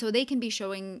 And so they can be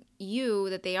showing you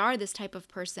that they are this type of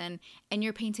person, and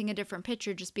you're painting a different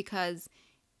picture just because,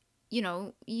 you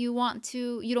don't want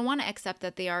to accept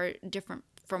that they are different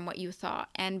from what you thought.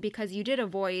 And because you did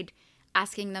avoid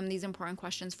asking them these important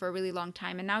questions for a really long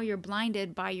time, and now you're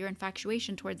blinded by your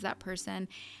infatuation towards that person,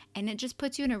 and it just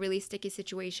puts you in a really sticky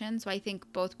situation. So I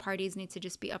think both parties need to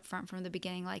just be upfront from the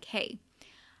beginning, like, hey,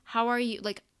 how are you,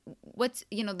 like, what's,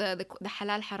 the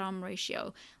halal haram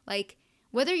ratio, like,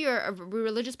 whether you're a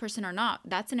religious person or not,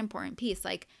 that's an important piece.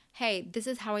 Like, hey, this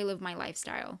is how I live my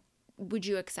lifestyle, would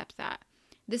you accept that?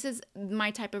 This is my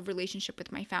type of relationship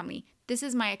with my family, this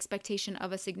is my expectation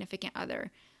of a significant other.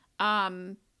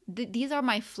 These are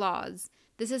my flaws.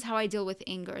 This is how I deal with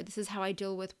anger. This is how I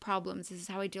deal with problems. This is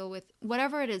how I deal with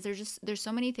whatever it is. There's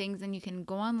so many things, and you can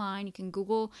go online, you can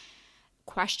Google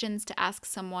questions to ask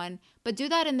someone, but do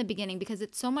that in the beginning, because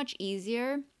it's so much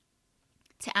easier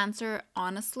to answer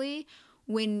honestly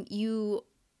when you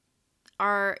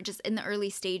are just in the early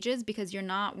stages, because you're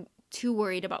not too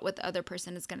worried about what the other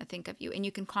person is going to think of you. And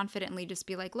you can confidently just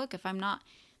be like, look, if I'm not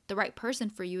the right person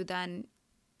for you, then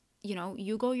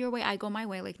you go your way, I go my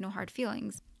way, like no hard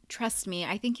feelings. Trust me,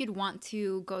 I think you'd want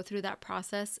to go through that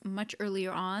process much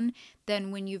earlier on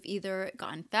than when you've either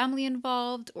gotten family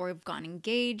involved, or have gotten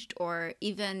engaged, or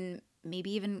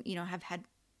maybe even have had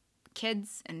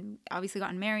kids and obviously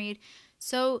gotten married.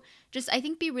 So just, I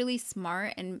think, be really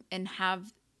smart and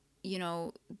have,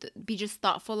 be just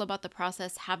thoughtful about the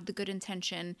process, have the good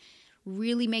intention.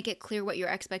 Really make it clear what your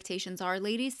expectations are.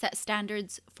 Ladies, set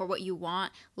standards for what you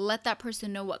want. Let that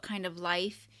person know what kind of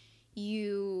life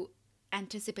you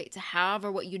anticipate to have,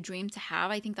 or what you dream to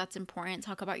have. I think that's important.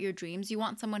 Talk about your dreams. You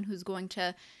want someone who's going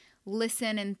to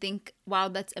listen and think, wow,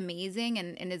 that's amazing,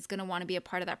 and is going to want to be a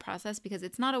part of that process, because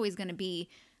it's not always going to be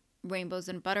rainbows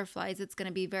and butterflies. It's going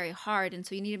to be very hard. And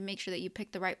so you need to make sure that you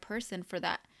pick the right person for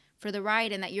the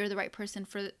ride, and that you're the right person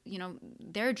for,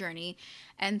 their journey.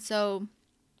 And so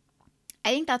I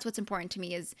think that's what's important to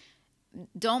me is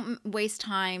don't waste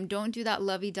time. Don't do that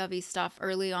lovey-dovey stuff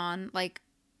early on. Like,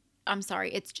 I'm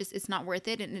sorry, it's not worth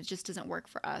it, and it just doesn't work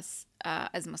for us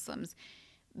as Muslims.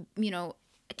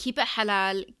 Keep it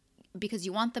halal because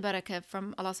you want the barakah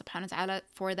from Allah subhanahu wa ta'ala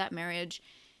for that marriage.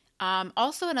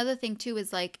 Also, another thing too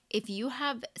is like, if you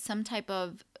have some type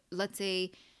of, let's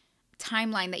say,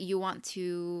 timeline that you want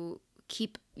to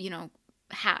keep,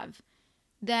 have,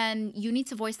 then you need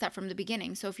to voice that from the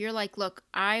beginning. So if you're like, look,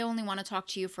 I only want to talk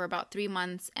to you for about 3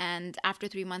 months, and after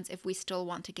 3 months, if we still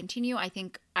want to continue, I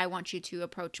think I want you to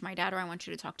approach my dad, or I want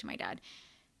you to talk to my dad.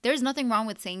 There's nothing wrong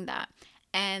with saying that.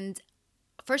 And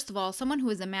first of all, someone who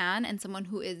is a man and someone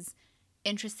who is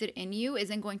interested in you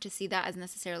isn't going to see that as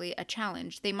necessarily a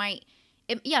challenge. They might,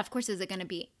 of course, is it going to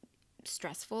be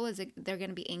stressful? They're going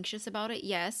to be anxious about it?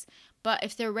 Yes. But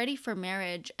if they're ready for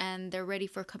marriage and they're ready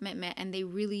for commitment and they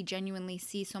really genuinely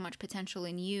see so much potential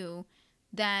in you,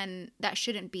 then that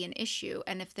shouldn't be an issue.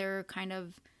 And if they're kind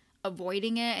of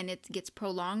avoiding it and it gets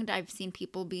prolonged, I've seen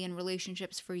people be in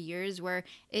relationships for years where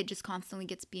it just constantly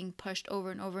gets being pushed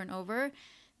over and over and over,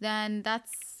 then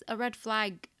that's a red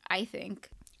flag, I think.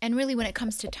 And really, when it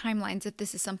comes to timelines, if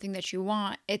this is something that you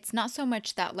want, it's not so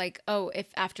much that like, oh, if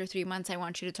after 3 months I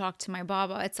want you to talk to my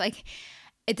baba. It's like,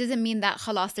 it doesn't mean that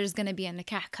khalas, there's going to be a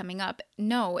nikah coming up.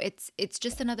 No, it's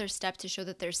just another step to show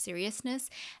that there's seriousness.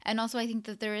 And also, I think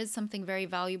that there is something very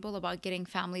valuable about getting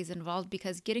families involved,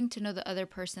 because getting to know the other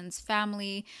person's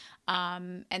family,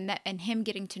 and him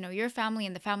getting to know your family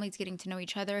and the families getting to know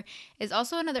each other is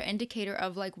also another indicator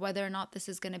of like whether or not this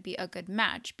is going to be a good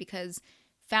match, because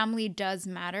family does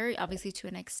matter, obviously, to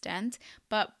an extent,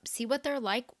 but see what they're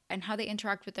like and how they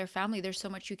interact with their family. There's so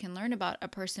much you can learn about a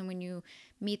person when you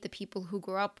meet the people who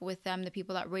grew up with them, the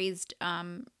people that raised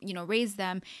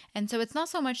them. And so it's not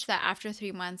so much that after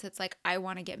 3 months, it's like, I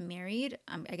want to get married,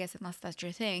 I guess, unless that's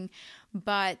your thing,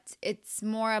 but it's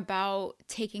more about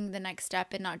taking the next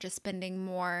step and not just spending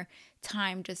more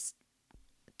time just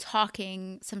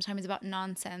talking sometimes about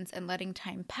nonsense and letting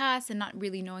time pass and not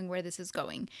really knowing where this is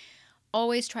going.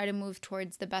 Always try to move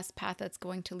towards the best path that's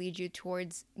going to lead you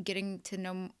towards getting to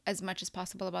know as much as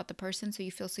possible about the person so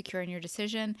you feel secure in your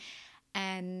decision.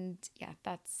 And yeah,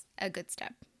 that's a good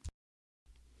step.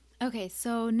 Okay,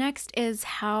 so next is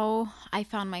how I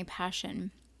found my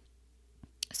passion.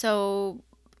 So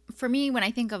for me, when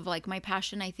I think of like my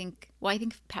passion, I think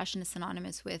passion is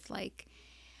synonymous with like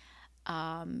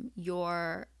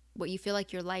what you feel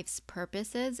like your life's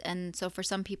purpose is. And so for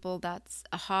some people, that's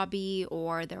a hobby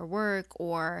or their work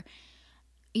or,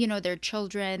 their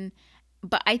children.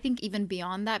 But I think even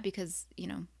beyond that, because,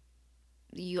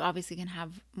 you obviously can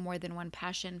have more than one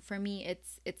passion. For me,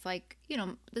 it's like,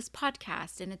 this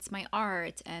podcast, and it's my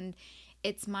art, and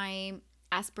it's my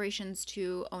aspirations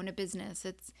to own a business.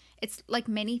 It's like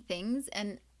many things.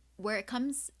 And where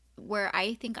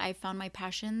I think I found my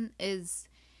passion is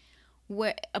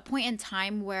a point in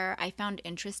time where I found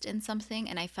interest in something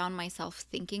and I found myself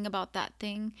thinking about that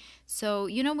thing. So,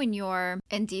 when you're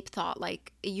in deep thought,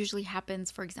 like it usually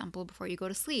happens, for example, before you go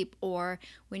to sleep, or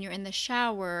when you're in the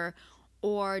shower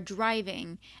or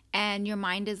driving and your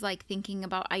mind is like thinking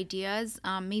about ideas.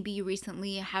 Maybe you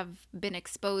recently have been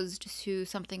exposed to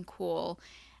something cool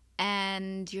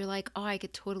and you're like, oh, I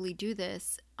could totally do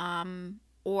this.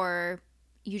 Or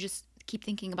you just keep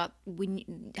thinking about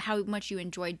how much you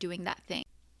enjoy doing that thing.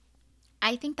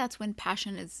 I think that's when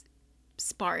passion is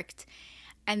sparked,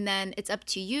 and then it's up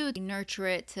to you to nurture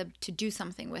it, to do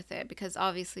something with it, because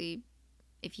obviously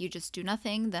if you just do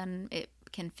nothing, then it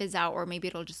can fizz out, or maybe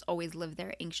it'll just always live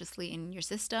there anxiously in your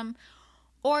system,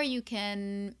 or you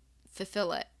can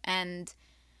fulfill it. And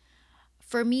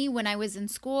for me, when I was in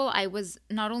school, I was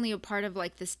not only a part of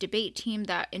like this debate team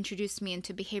that introduced me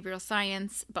into behavioral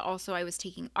science, but also I was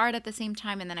taking art at the same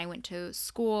time. And then I went to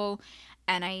school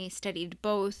and I studied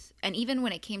both. And even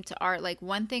when it came to art, like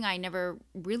one thing I never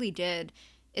really did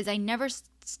is I never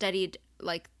studied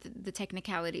like the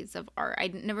technicalities of art. I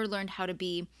never learned how to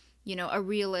be, a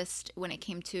realist when it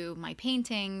came to my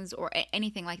paintings or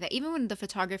anything like that. Even when the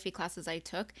photography classes I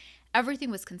took, everything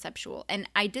was conceptual. And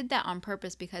I did that on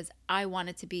purpose because I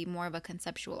wanted to be more of a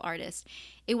conceptual artist.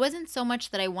 It wasn't so much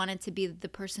that I wanted to be the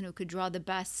person who could draw the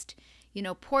best,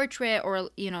 portrait or,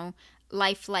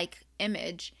 lifelike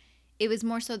image. It was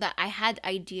more so that I had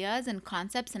ideas and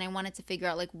concepts and I wanted to figure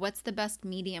out like what's the best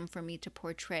medium for me to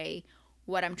portray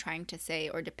what I'm trying to say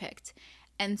or depict.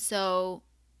 And so,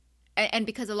 and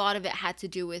because a lot of it had to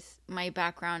do with my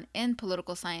background in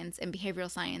political science and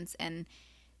behavioral science and,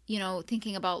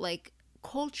 thinking about like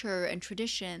culture and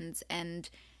traditions and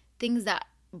things that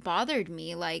bothered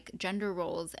me, like gender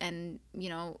roles and,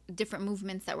 different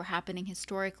movements that were happening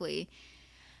historically,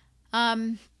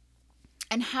 and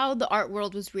how the art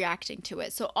world was reacting to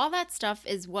it. So all that stuff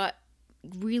is what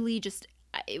really just,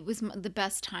 it was the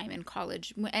best time in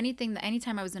college.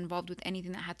 Anytime I was involved with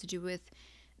anything that had to do with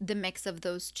the mix of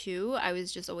those two, I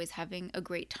was just always having a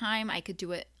great time. I could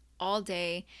do it all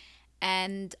day.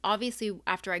 And obviously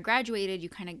after I graduated, you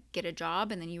kind of get a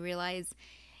job and then you realize,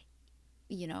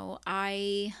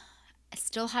 I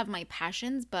still have my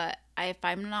passions, but if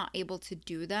I'm not able to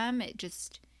do them, it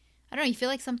just, I don't know, you feel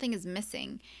like something is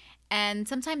missing. And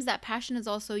sometimes that passion is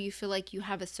also, you feel like you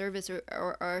have a service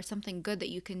or something good that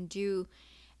you can do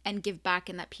and give back,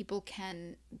 and that people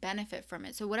can benefit from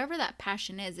it. So whatever that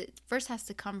passion is, it first has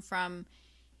to come from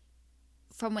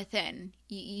within.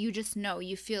 You just know,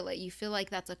 you feel it. You feel like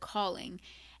that's a calling.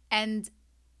 And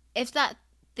if that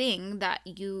thing that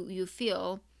you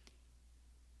feel,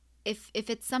 if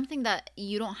it's something that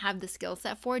you don't have the skill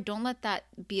set for, don't let that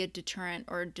be a deterrent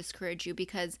or discourage you,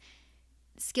 because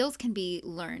skills can be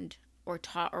learned or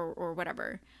taught or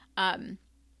whatever.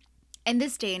 In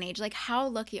this day and age, like, how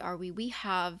lucky are we? We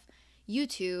have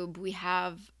YouTube, we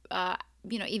have,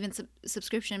 even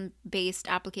subscription-based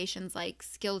applications like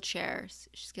Skillshare,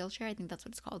 I think that's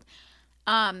what it's called.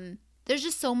 There's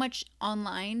just so much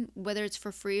online, whether it's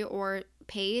for free or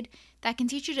paid, that can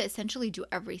teach you to essentially do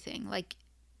everything. Like,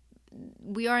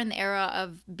 we are in the era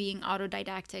of being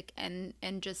autodidactic and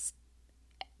just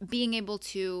being able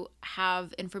to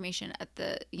have information at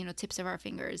the, tips of our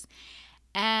fingers.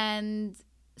 And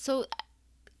so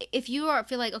if you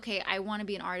feel like, okay, I want to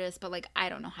be an artist, but like, I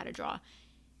don't know how to draw,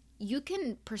 you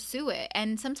can pursue it.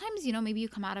 And sometimes, maybe you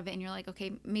come out of it and you're like,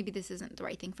 okay, maybe this isn't the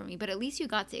right thing for me, but at least you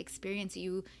got to experience it.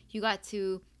 You got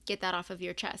to get that off of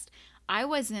your chest. I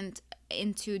wasn't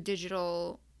into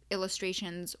digital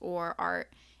illustrations or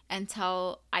art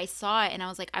until I saw it and I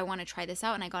was like, I want to try this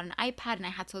out. And I got an iPad and I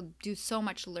had to do so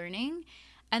much learning.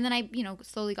 And then I,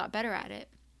 slowly got better at it.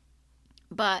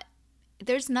 But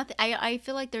there's nothing, I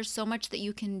feel like there's so much that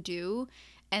you can do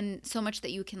and so much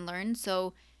that you can learn.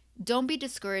 So don't be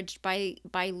discouraged by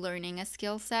learning a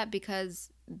skill set,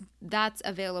 because that's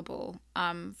available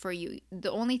for you.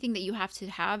 The only thing that you have to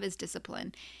have is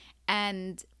discipline.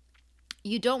 And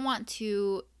you don't want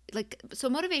to, so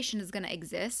motivation is going to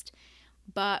exist,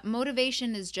 but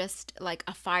motivation is just like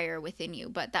a fire within you.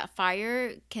 But that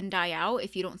fire can die out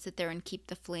if you don't sit there and keep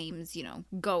the flames,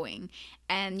 going.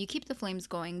 And you keep the flames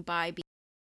going by being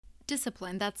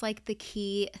disciplined. That's like the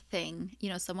key thing.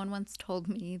 Someone once told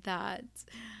me that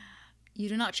you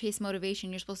do not chase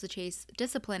motivation, you're supposed to chase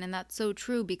discipline. And that's so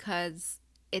true, because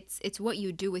it's what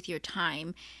you do with your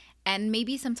time. And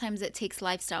maybe sometimes it takes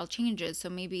lifestyle changes. So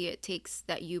maybe it takes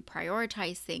that you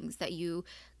prioritize things, that you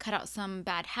cut out some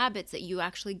bad habits, that you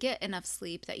actually get enough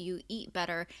sleep, that you eat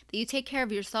better, that you take care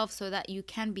of yourself so that you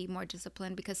can be more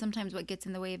disciplined. Because sometimes what gets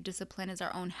in the way of discipline is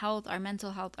our own health, our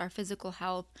mental health, our physical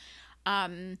health.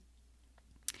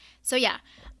 So yeah,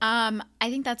 I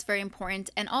think that's very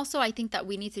important. And also I think that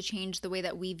we need to change the way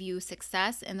that we view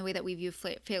success and the way that we view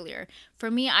failure. For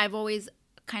me, I've always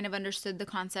kind of understood the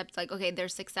concept like, okay,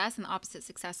 there's success and the opposite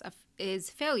success is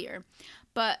failure.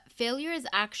 But failure is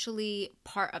actually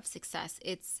part of success.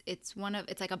 It's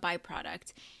like a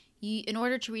byproduct. In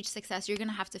order to reach success, you're going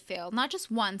to have to fail, not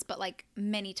just once, but like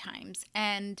many times.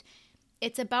 And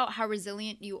it's about how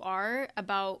resilient you are,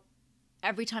 about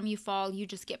every time you fall, you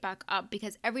just get back up,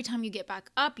 because every time you get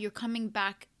back up, you're coming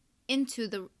back into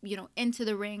the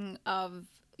ring of,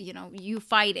 you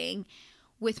fighting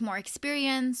with more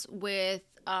experience, with,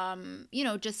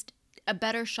 just a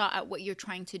better shot at what you're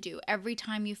trying to do. Every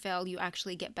time you fail, you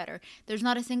actually get better. There's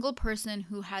not a single person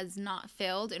who has not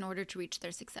failed in order to reach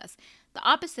their success. The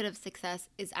opposite of success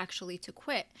is actually to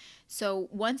quit. So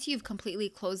once you've completely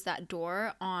closed that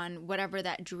door on whatever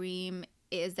that dream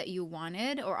is that you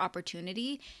wanted or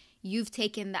opportunity, you've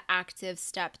taken the active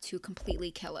step to completely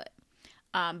kill it.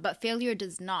 But failure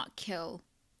does not kill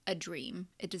a dream.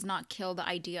 It does not kill the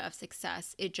idea of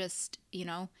success. It just,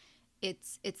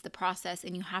 it's the process,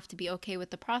 and you have to be okay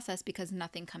with the process, because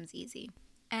nothing comes easy.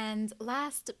 And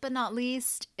last but not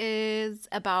least is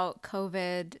about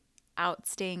COVID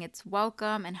outstaying its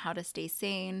welcome and how to stay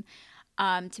sane.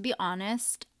 To be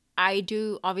honest, I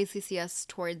do obviously see us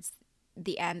towards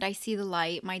the end. I see the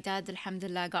light. My dad,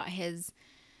 alhamdulillah, got his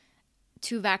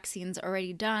 2 vaccines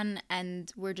already done,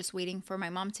 and we're just waiting for my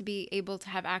mom to be able to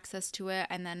have access to it.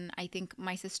 And then I think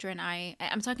my sister and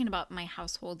I'm talking about my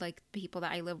household, like the people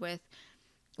that I live with,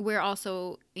 we're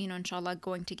also, inshallah,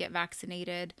 going to get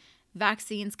vaccinated.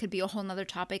 Vaccines could be a whole nother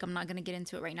topic. I'm not going to get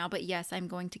into it right now, but yes, I'm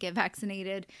going to get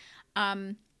vaccinated.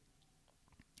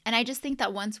 And I just think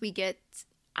that once we get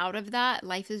out of that,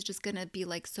 life is just going to be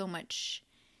like so much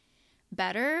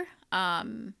better.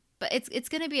 But it's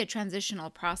going to be a transitional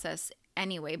process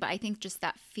anyway. But I think just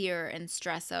that fear and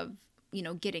stress of,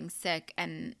 getting sick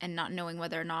and not knowing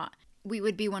whether or not we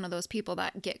would be one of those people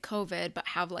that get COVID but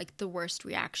have like the worst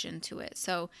reaction to it.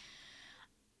 So,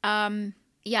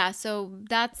 yeah, so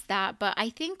that's that. But I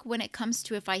think when it comes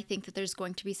to if I think that there's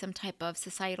going to be some type of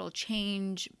societal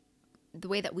change, the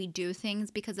way that we do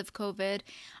things because of COVID,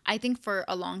 I think for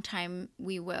a long time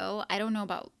we will. I don't know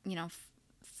about,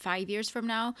 5 years from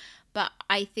now, but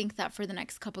I think that for the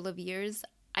next couple of years,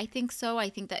 I think so. I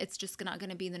think that it's just not going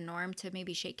to be the norm to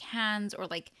maybe shake hands or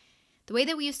like the way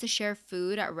that we used to share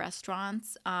food at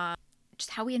restaurants.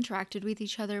 Just how we interacted with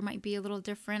each other might be a little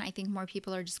different. I think more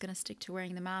people are just going to stick to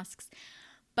wearing the masks.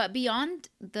 But beyond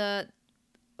the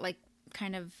like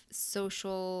kind of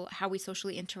social, how we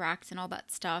socially interact and all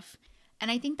that stuff, and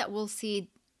I think that we'll see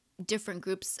different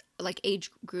groups, like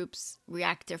age groups,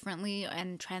 react differently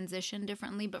and transition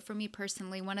differently. But for me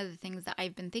personally, one of the things that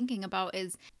I've been thinking about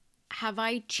is, have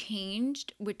I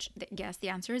changed? Which, yes, the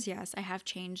answer is yes. I have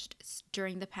changed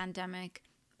during the pandemic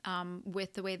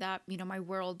with the way that, my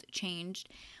world changed.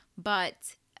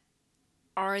 But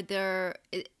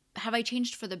have I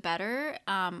changed for the better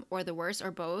or the worse or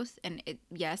both? And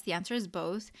yes, the answer is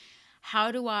both.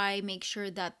 How do I make sure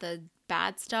that the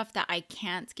bad stuff that I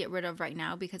can't get rid of right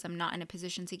now because I'm not in a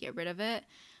position to get rid of it,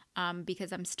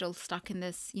 because I'm still stuck in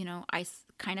this,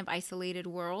 kind of isolated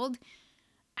world,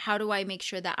 how do I make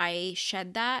sure that I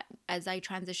shed that as I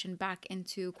transition back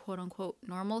into quote unquote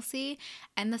normalcy?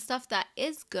 And the stuff that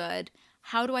is good,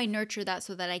 how do I nurture that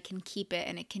so that I can keep it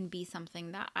and it can be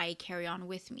something that I carry on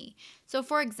with me? So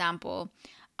for example,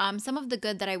 some of the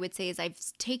good that I would say is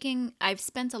I've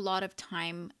spent a lot of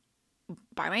time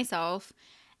by myself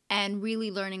and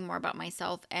really learning more about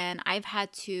myself. And I've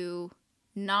had to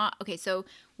so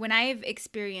when I've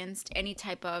experienced any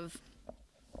type of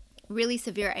really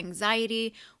severe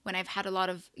anxiety, when I've had a lot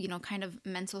of, kind of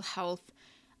mental health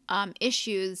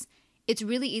issues, it's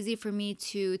really easy for me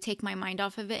to take my mind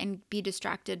off of it and be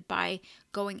distracted by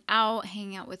going out,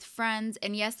 hanging out with friends.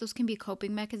 And yes, those can be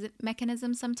coping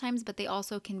mechanisms sometimes, but they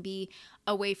also can be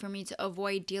a way for me to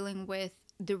avoid dealing with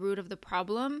the root of the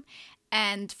problem.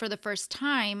 And for the first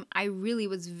time, I really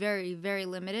was very, very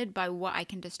limited by what I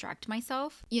can distract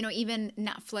myself. Even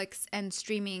Netflix and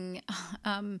streaming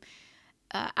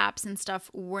apps and stuff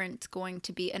weren't going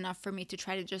to be enough for me to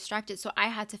try to distract it. So I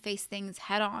had to face things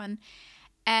head on.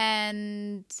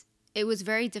 And it was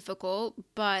very difficult,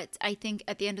 but I think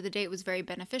at the end of the day, it was very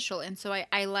beneficial. And so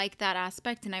I like that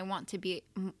aspect, and I want to be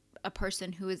a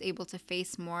person who is able to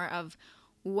face more of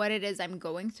what it is I'm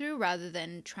going through rather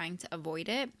than trying to avoid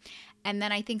it. And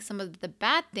then I think some of the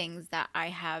bad things that I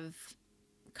have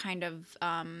kind of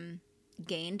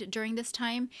gained during this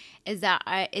time is that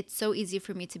it's so easy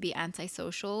for me to be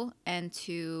antisocial and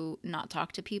to not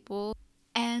talk to people.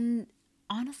 And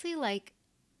honestly, like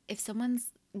if someone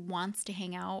wants to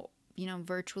hang out,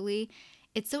 virtually,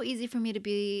 it's so easy for me to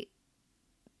be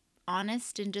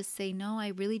honest and just say, no, I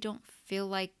really don't feel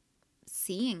like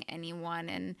seeing anyone.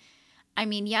 And I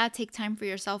mean, yeah, take time for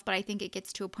yourself, but I think it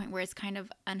gets to a point where it's kind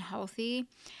of unhealthy.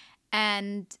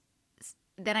 And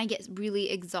then I get really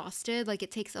exhausted. Like it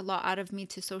takes a lot out of me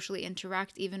to socially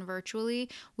interact, even virtually,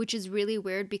 which is really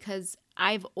weird because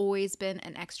I've always been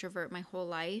an extrovert my whole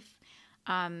life.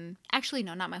 Actually,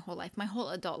 no, not my whole life. My whole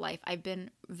adult life, I've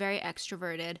been very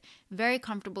extroverted, very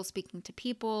comfortable speaking to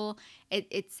people.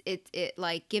 It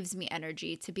like gives me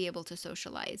energy to be able to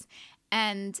socialize.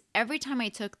 And every time I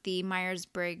took the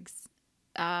Myers-Briggs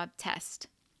test,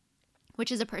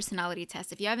 which is a personality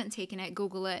test. If you haven't taken it,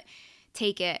 Google it,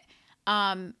 take it.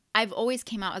 I've always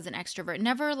came out as an extrovert,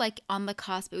 never like on the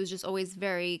cusp. It was just always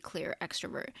very clear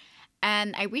extrovert.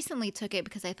 And I recently took it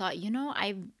because I thought,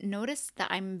 I've noticed that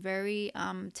I'm very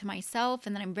to myself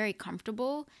and that I'm very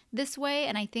comfortable this way.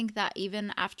 And I think that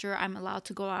even after I'm allowed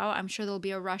to go out, I'm sure there'll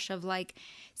be a rush of like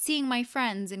seeing my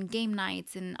friends and game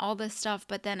nights and all this stuff.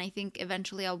 But then I think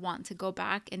eventually I'll want to go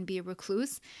back and be a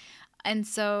recluse. And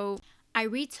so I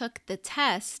retook the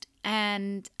test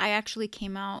and I actually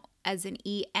came out as an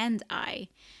E and I.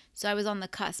 So I was on the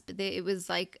cusp. It was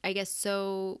like, I guess,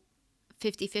 so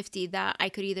 50-50 that I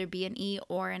could either be an E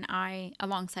or an I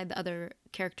alongside the other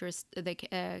character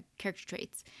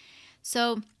traits.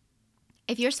 So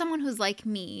if you're someone who's like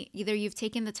me, either you've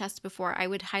taken the test before, I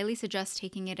would highly suggest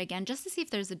taking it again just to see if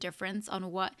there's a difference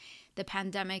on what the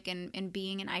pandemic and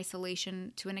being in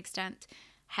isolation to an extent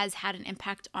has had an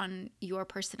impact on your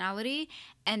personality.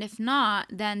 And if not,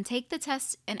 then take the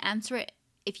test and answer it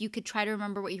if you could try to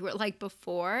remember what you were like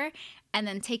before and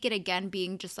then take it again,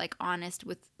 being just like honest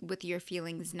with your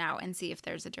feelings now and see if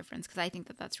there's a difference, because I think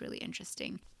that that's really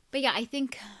interesting. But yeah, I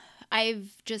think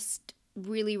I've just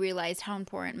really realized how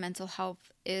important mental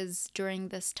health is during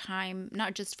this time,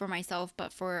 not just for myself,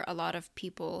 but for a lot of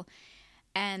people.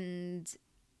 And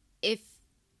if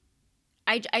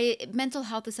mental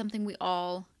health is something we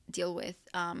all deal with,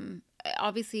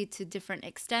 obviously to different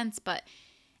extents, but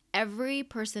every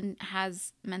person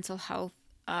has mental health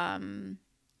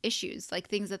issues, like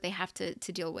things that they have to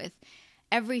deal with.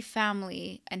 Every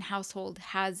family and household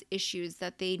has issues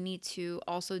that they need to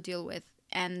also deal with.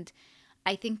 And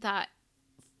I think that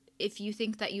if you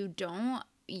think that you don't,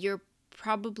 you're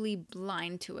probably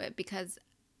blind to it, because,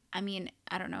 I mean,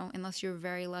 I don't know, unless you're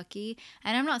very lucky.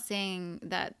 And I'm not saying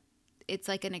that it's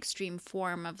like an extreme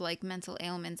form of like mental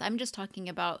ailments. I'm just talking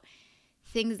about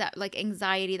things that like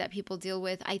anxiety that people deal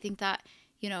with. I think that,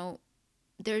 you know,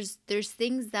 there's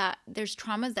traumas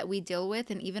that we deal with,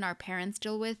 and even our parents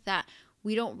deal with, that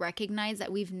we don't recognize,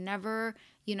 that we've never,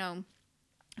 you know,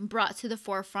 brought to the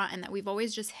forefront, and that we've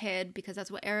always just hid, because that's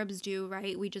what Arabs do,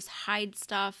 right? We just hide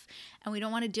stuff and we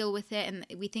don't want to deal with it, and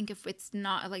we think if it's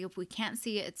not, like, if we can't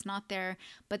see it, it's not there.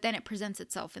 But then it presents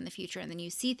itself in the future, and then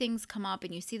you see things come up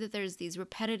and you see that there's these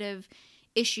repetitive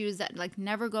issues that like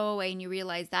never go away, and you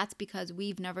realize that's because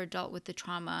we've never dealt with the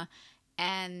trauma.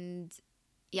 And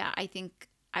yeah, I think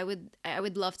I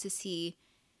would love to see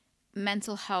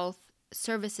mental health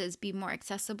services be more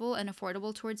accessible and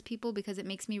affordable towards people, because it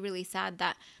makes me really sad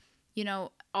that, you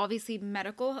know, obviously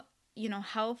medical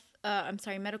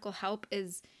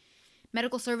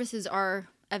services are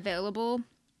available,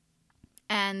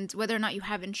 and whether or not you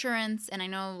have insurance, and I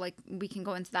know like we can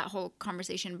go into that whole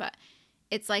conversation, but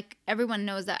it's like everyone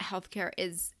knows that healthcare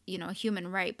is, you know, a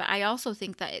human right. But I also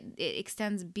think that it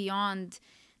extends beyond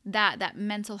that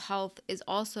mental health is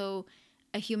also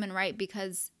a human right,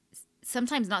 because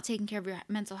sometimes not taking care of your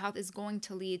mental health is going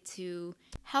to lead to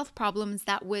health problems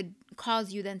that would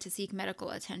cause you then to seek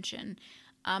medical attention.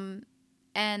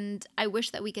 And I wish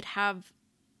that we could have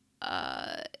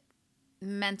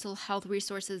mental health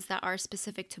resources that are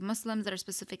specific to Muslims, that are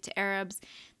specific to Arabs,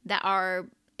 that are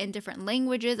in different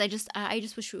languages. I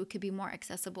just wish it could be more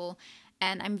accessible.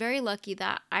 And I'm very lucky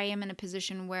that I am in a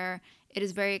position where it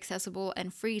is very accessible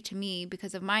and free to me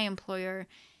because of my employer,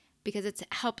 because it's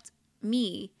helped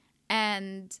me.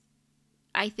 And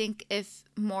I think if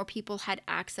more people had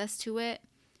access to it,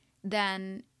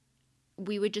 then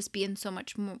we would just be in so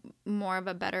much more of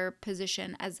a better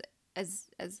position as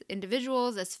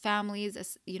individuals, as families,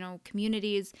 as, you know,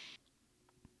 communities.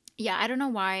 Yeah, I don't know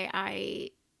why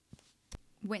I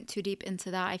went too deep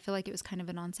into that. I feel like it was kind of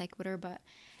a non sequitur, but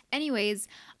anyways,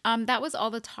 that was all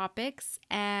the topics.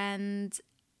 And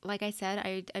like I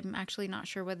said, I'm actually not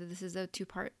sure whether this is a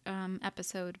 2-part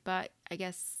episode, but I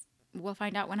guess we'll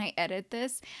find out when I edit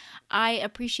this. I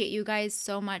appreciate you guys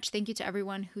so much. Thank you to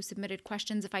everyone who submitted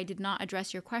questions. If I did not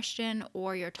address your question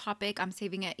or your topic, I'm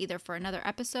saving it either for another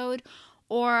episode,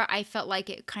 or I felt like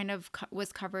it kind of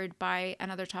was covered by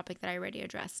another topic that I already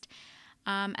addressed.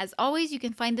 As always, you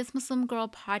can find This Muslim Girl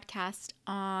podcast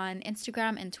on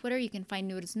Instagram and Twitter. You can find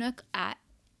Noors Nook at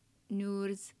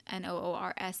Noors,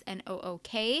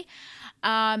 NOORSNOOK.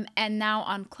 And now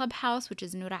on Clubhouse, which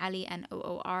is Noor Ali,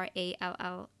 NOORALLII.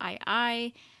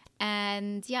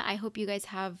 And yeah, I hope you guys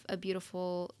have a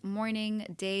beautiful morning,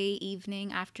 day,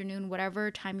 evening, afternoon,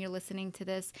 whatever time you're listening to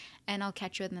this. And I'll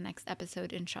catch you in the next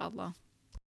episode, inshallah.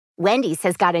 Wendy's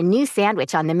has got a new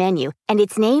sandwich on the menu, and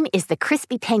its name is the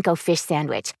Crispy Panko Fish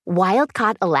Sandwich.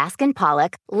 Wild-caught Alaskan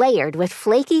pollock, layered with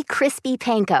flaky, crispy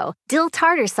panko, dill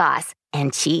tartar sauce,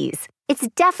 and cheese. It's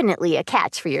definitely a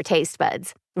catch for your taste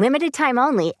buds. Limited time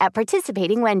only at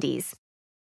participating Wendy's.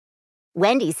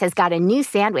 Wendy's has got a new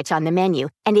sandwich on the menu,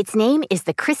 and its name is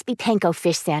the Crispy Panko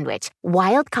Fish Sandwich.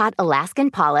 Wild-caught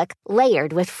Alaskan pollock,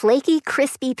 layered with flaky,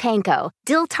 crispy panko,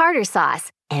 dill tartar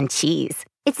sauce, and cheese.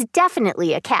 It's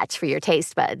definitely a catch for your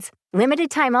taste buds. Limited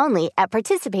time only at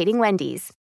participating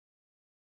Wendy's.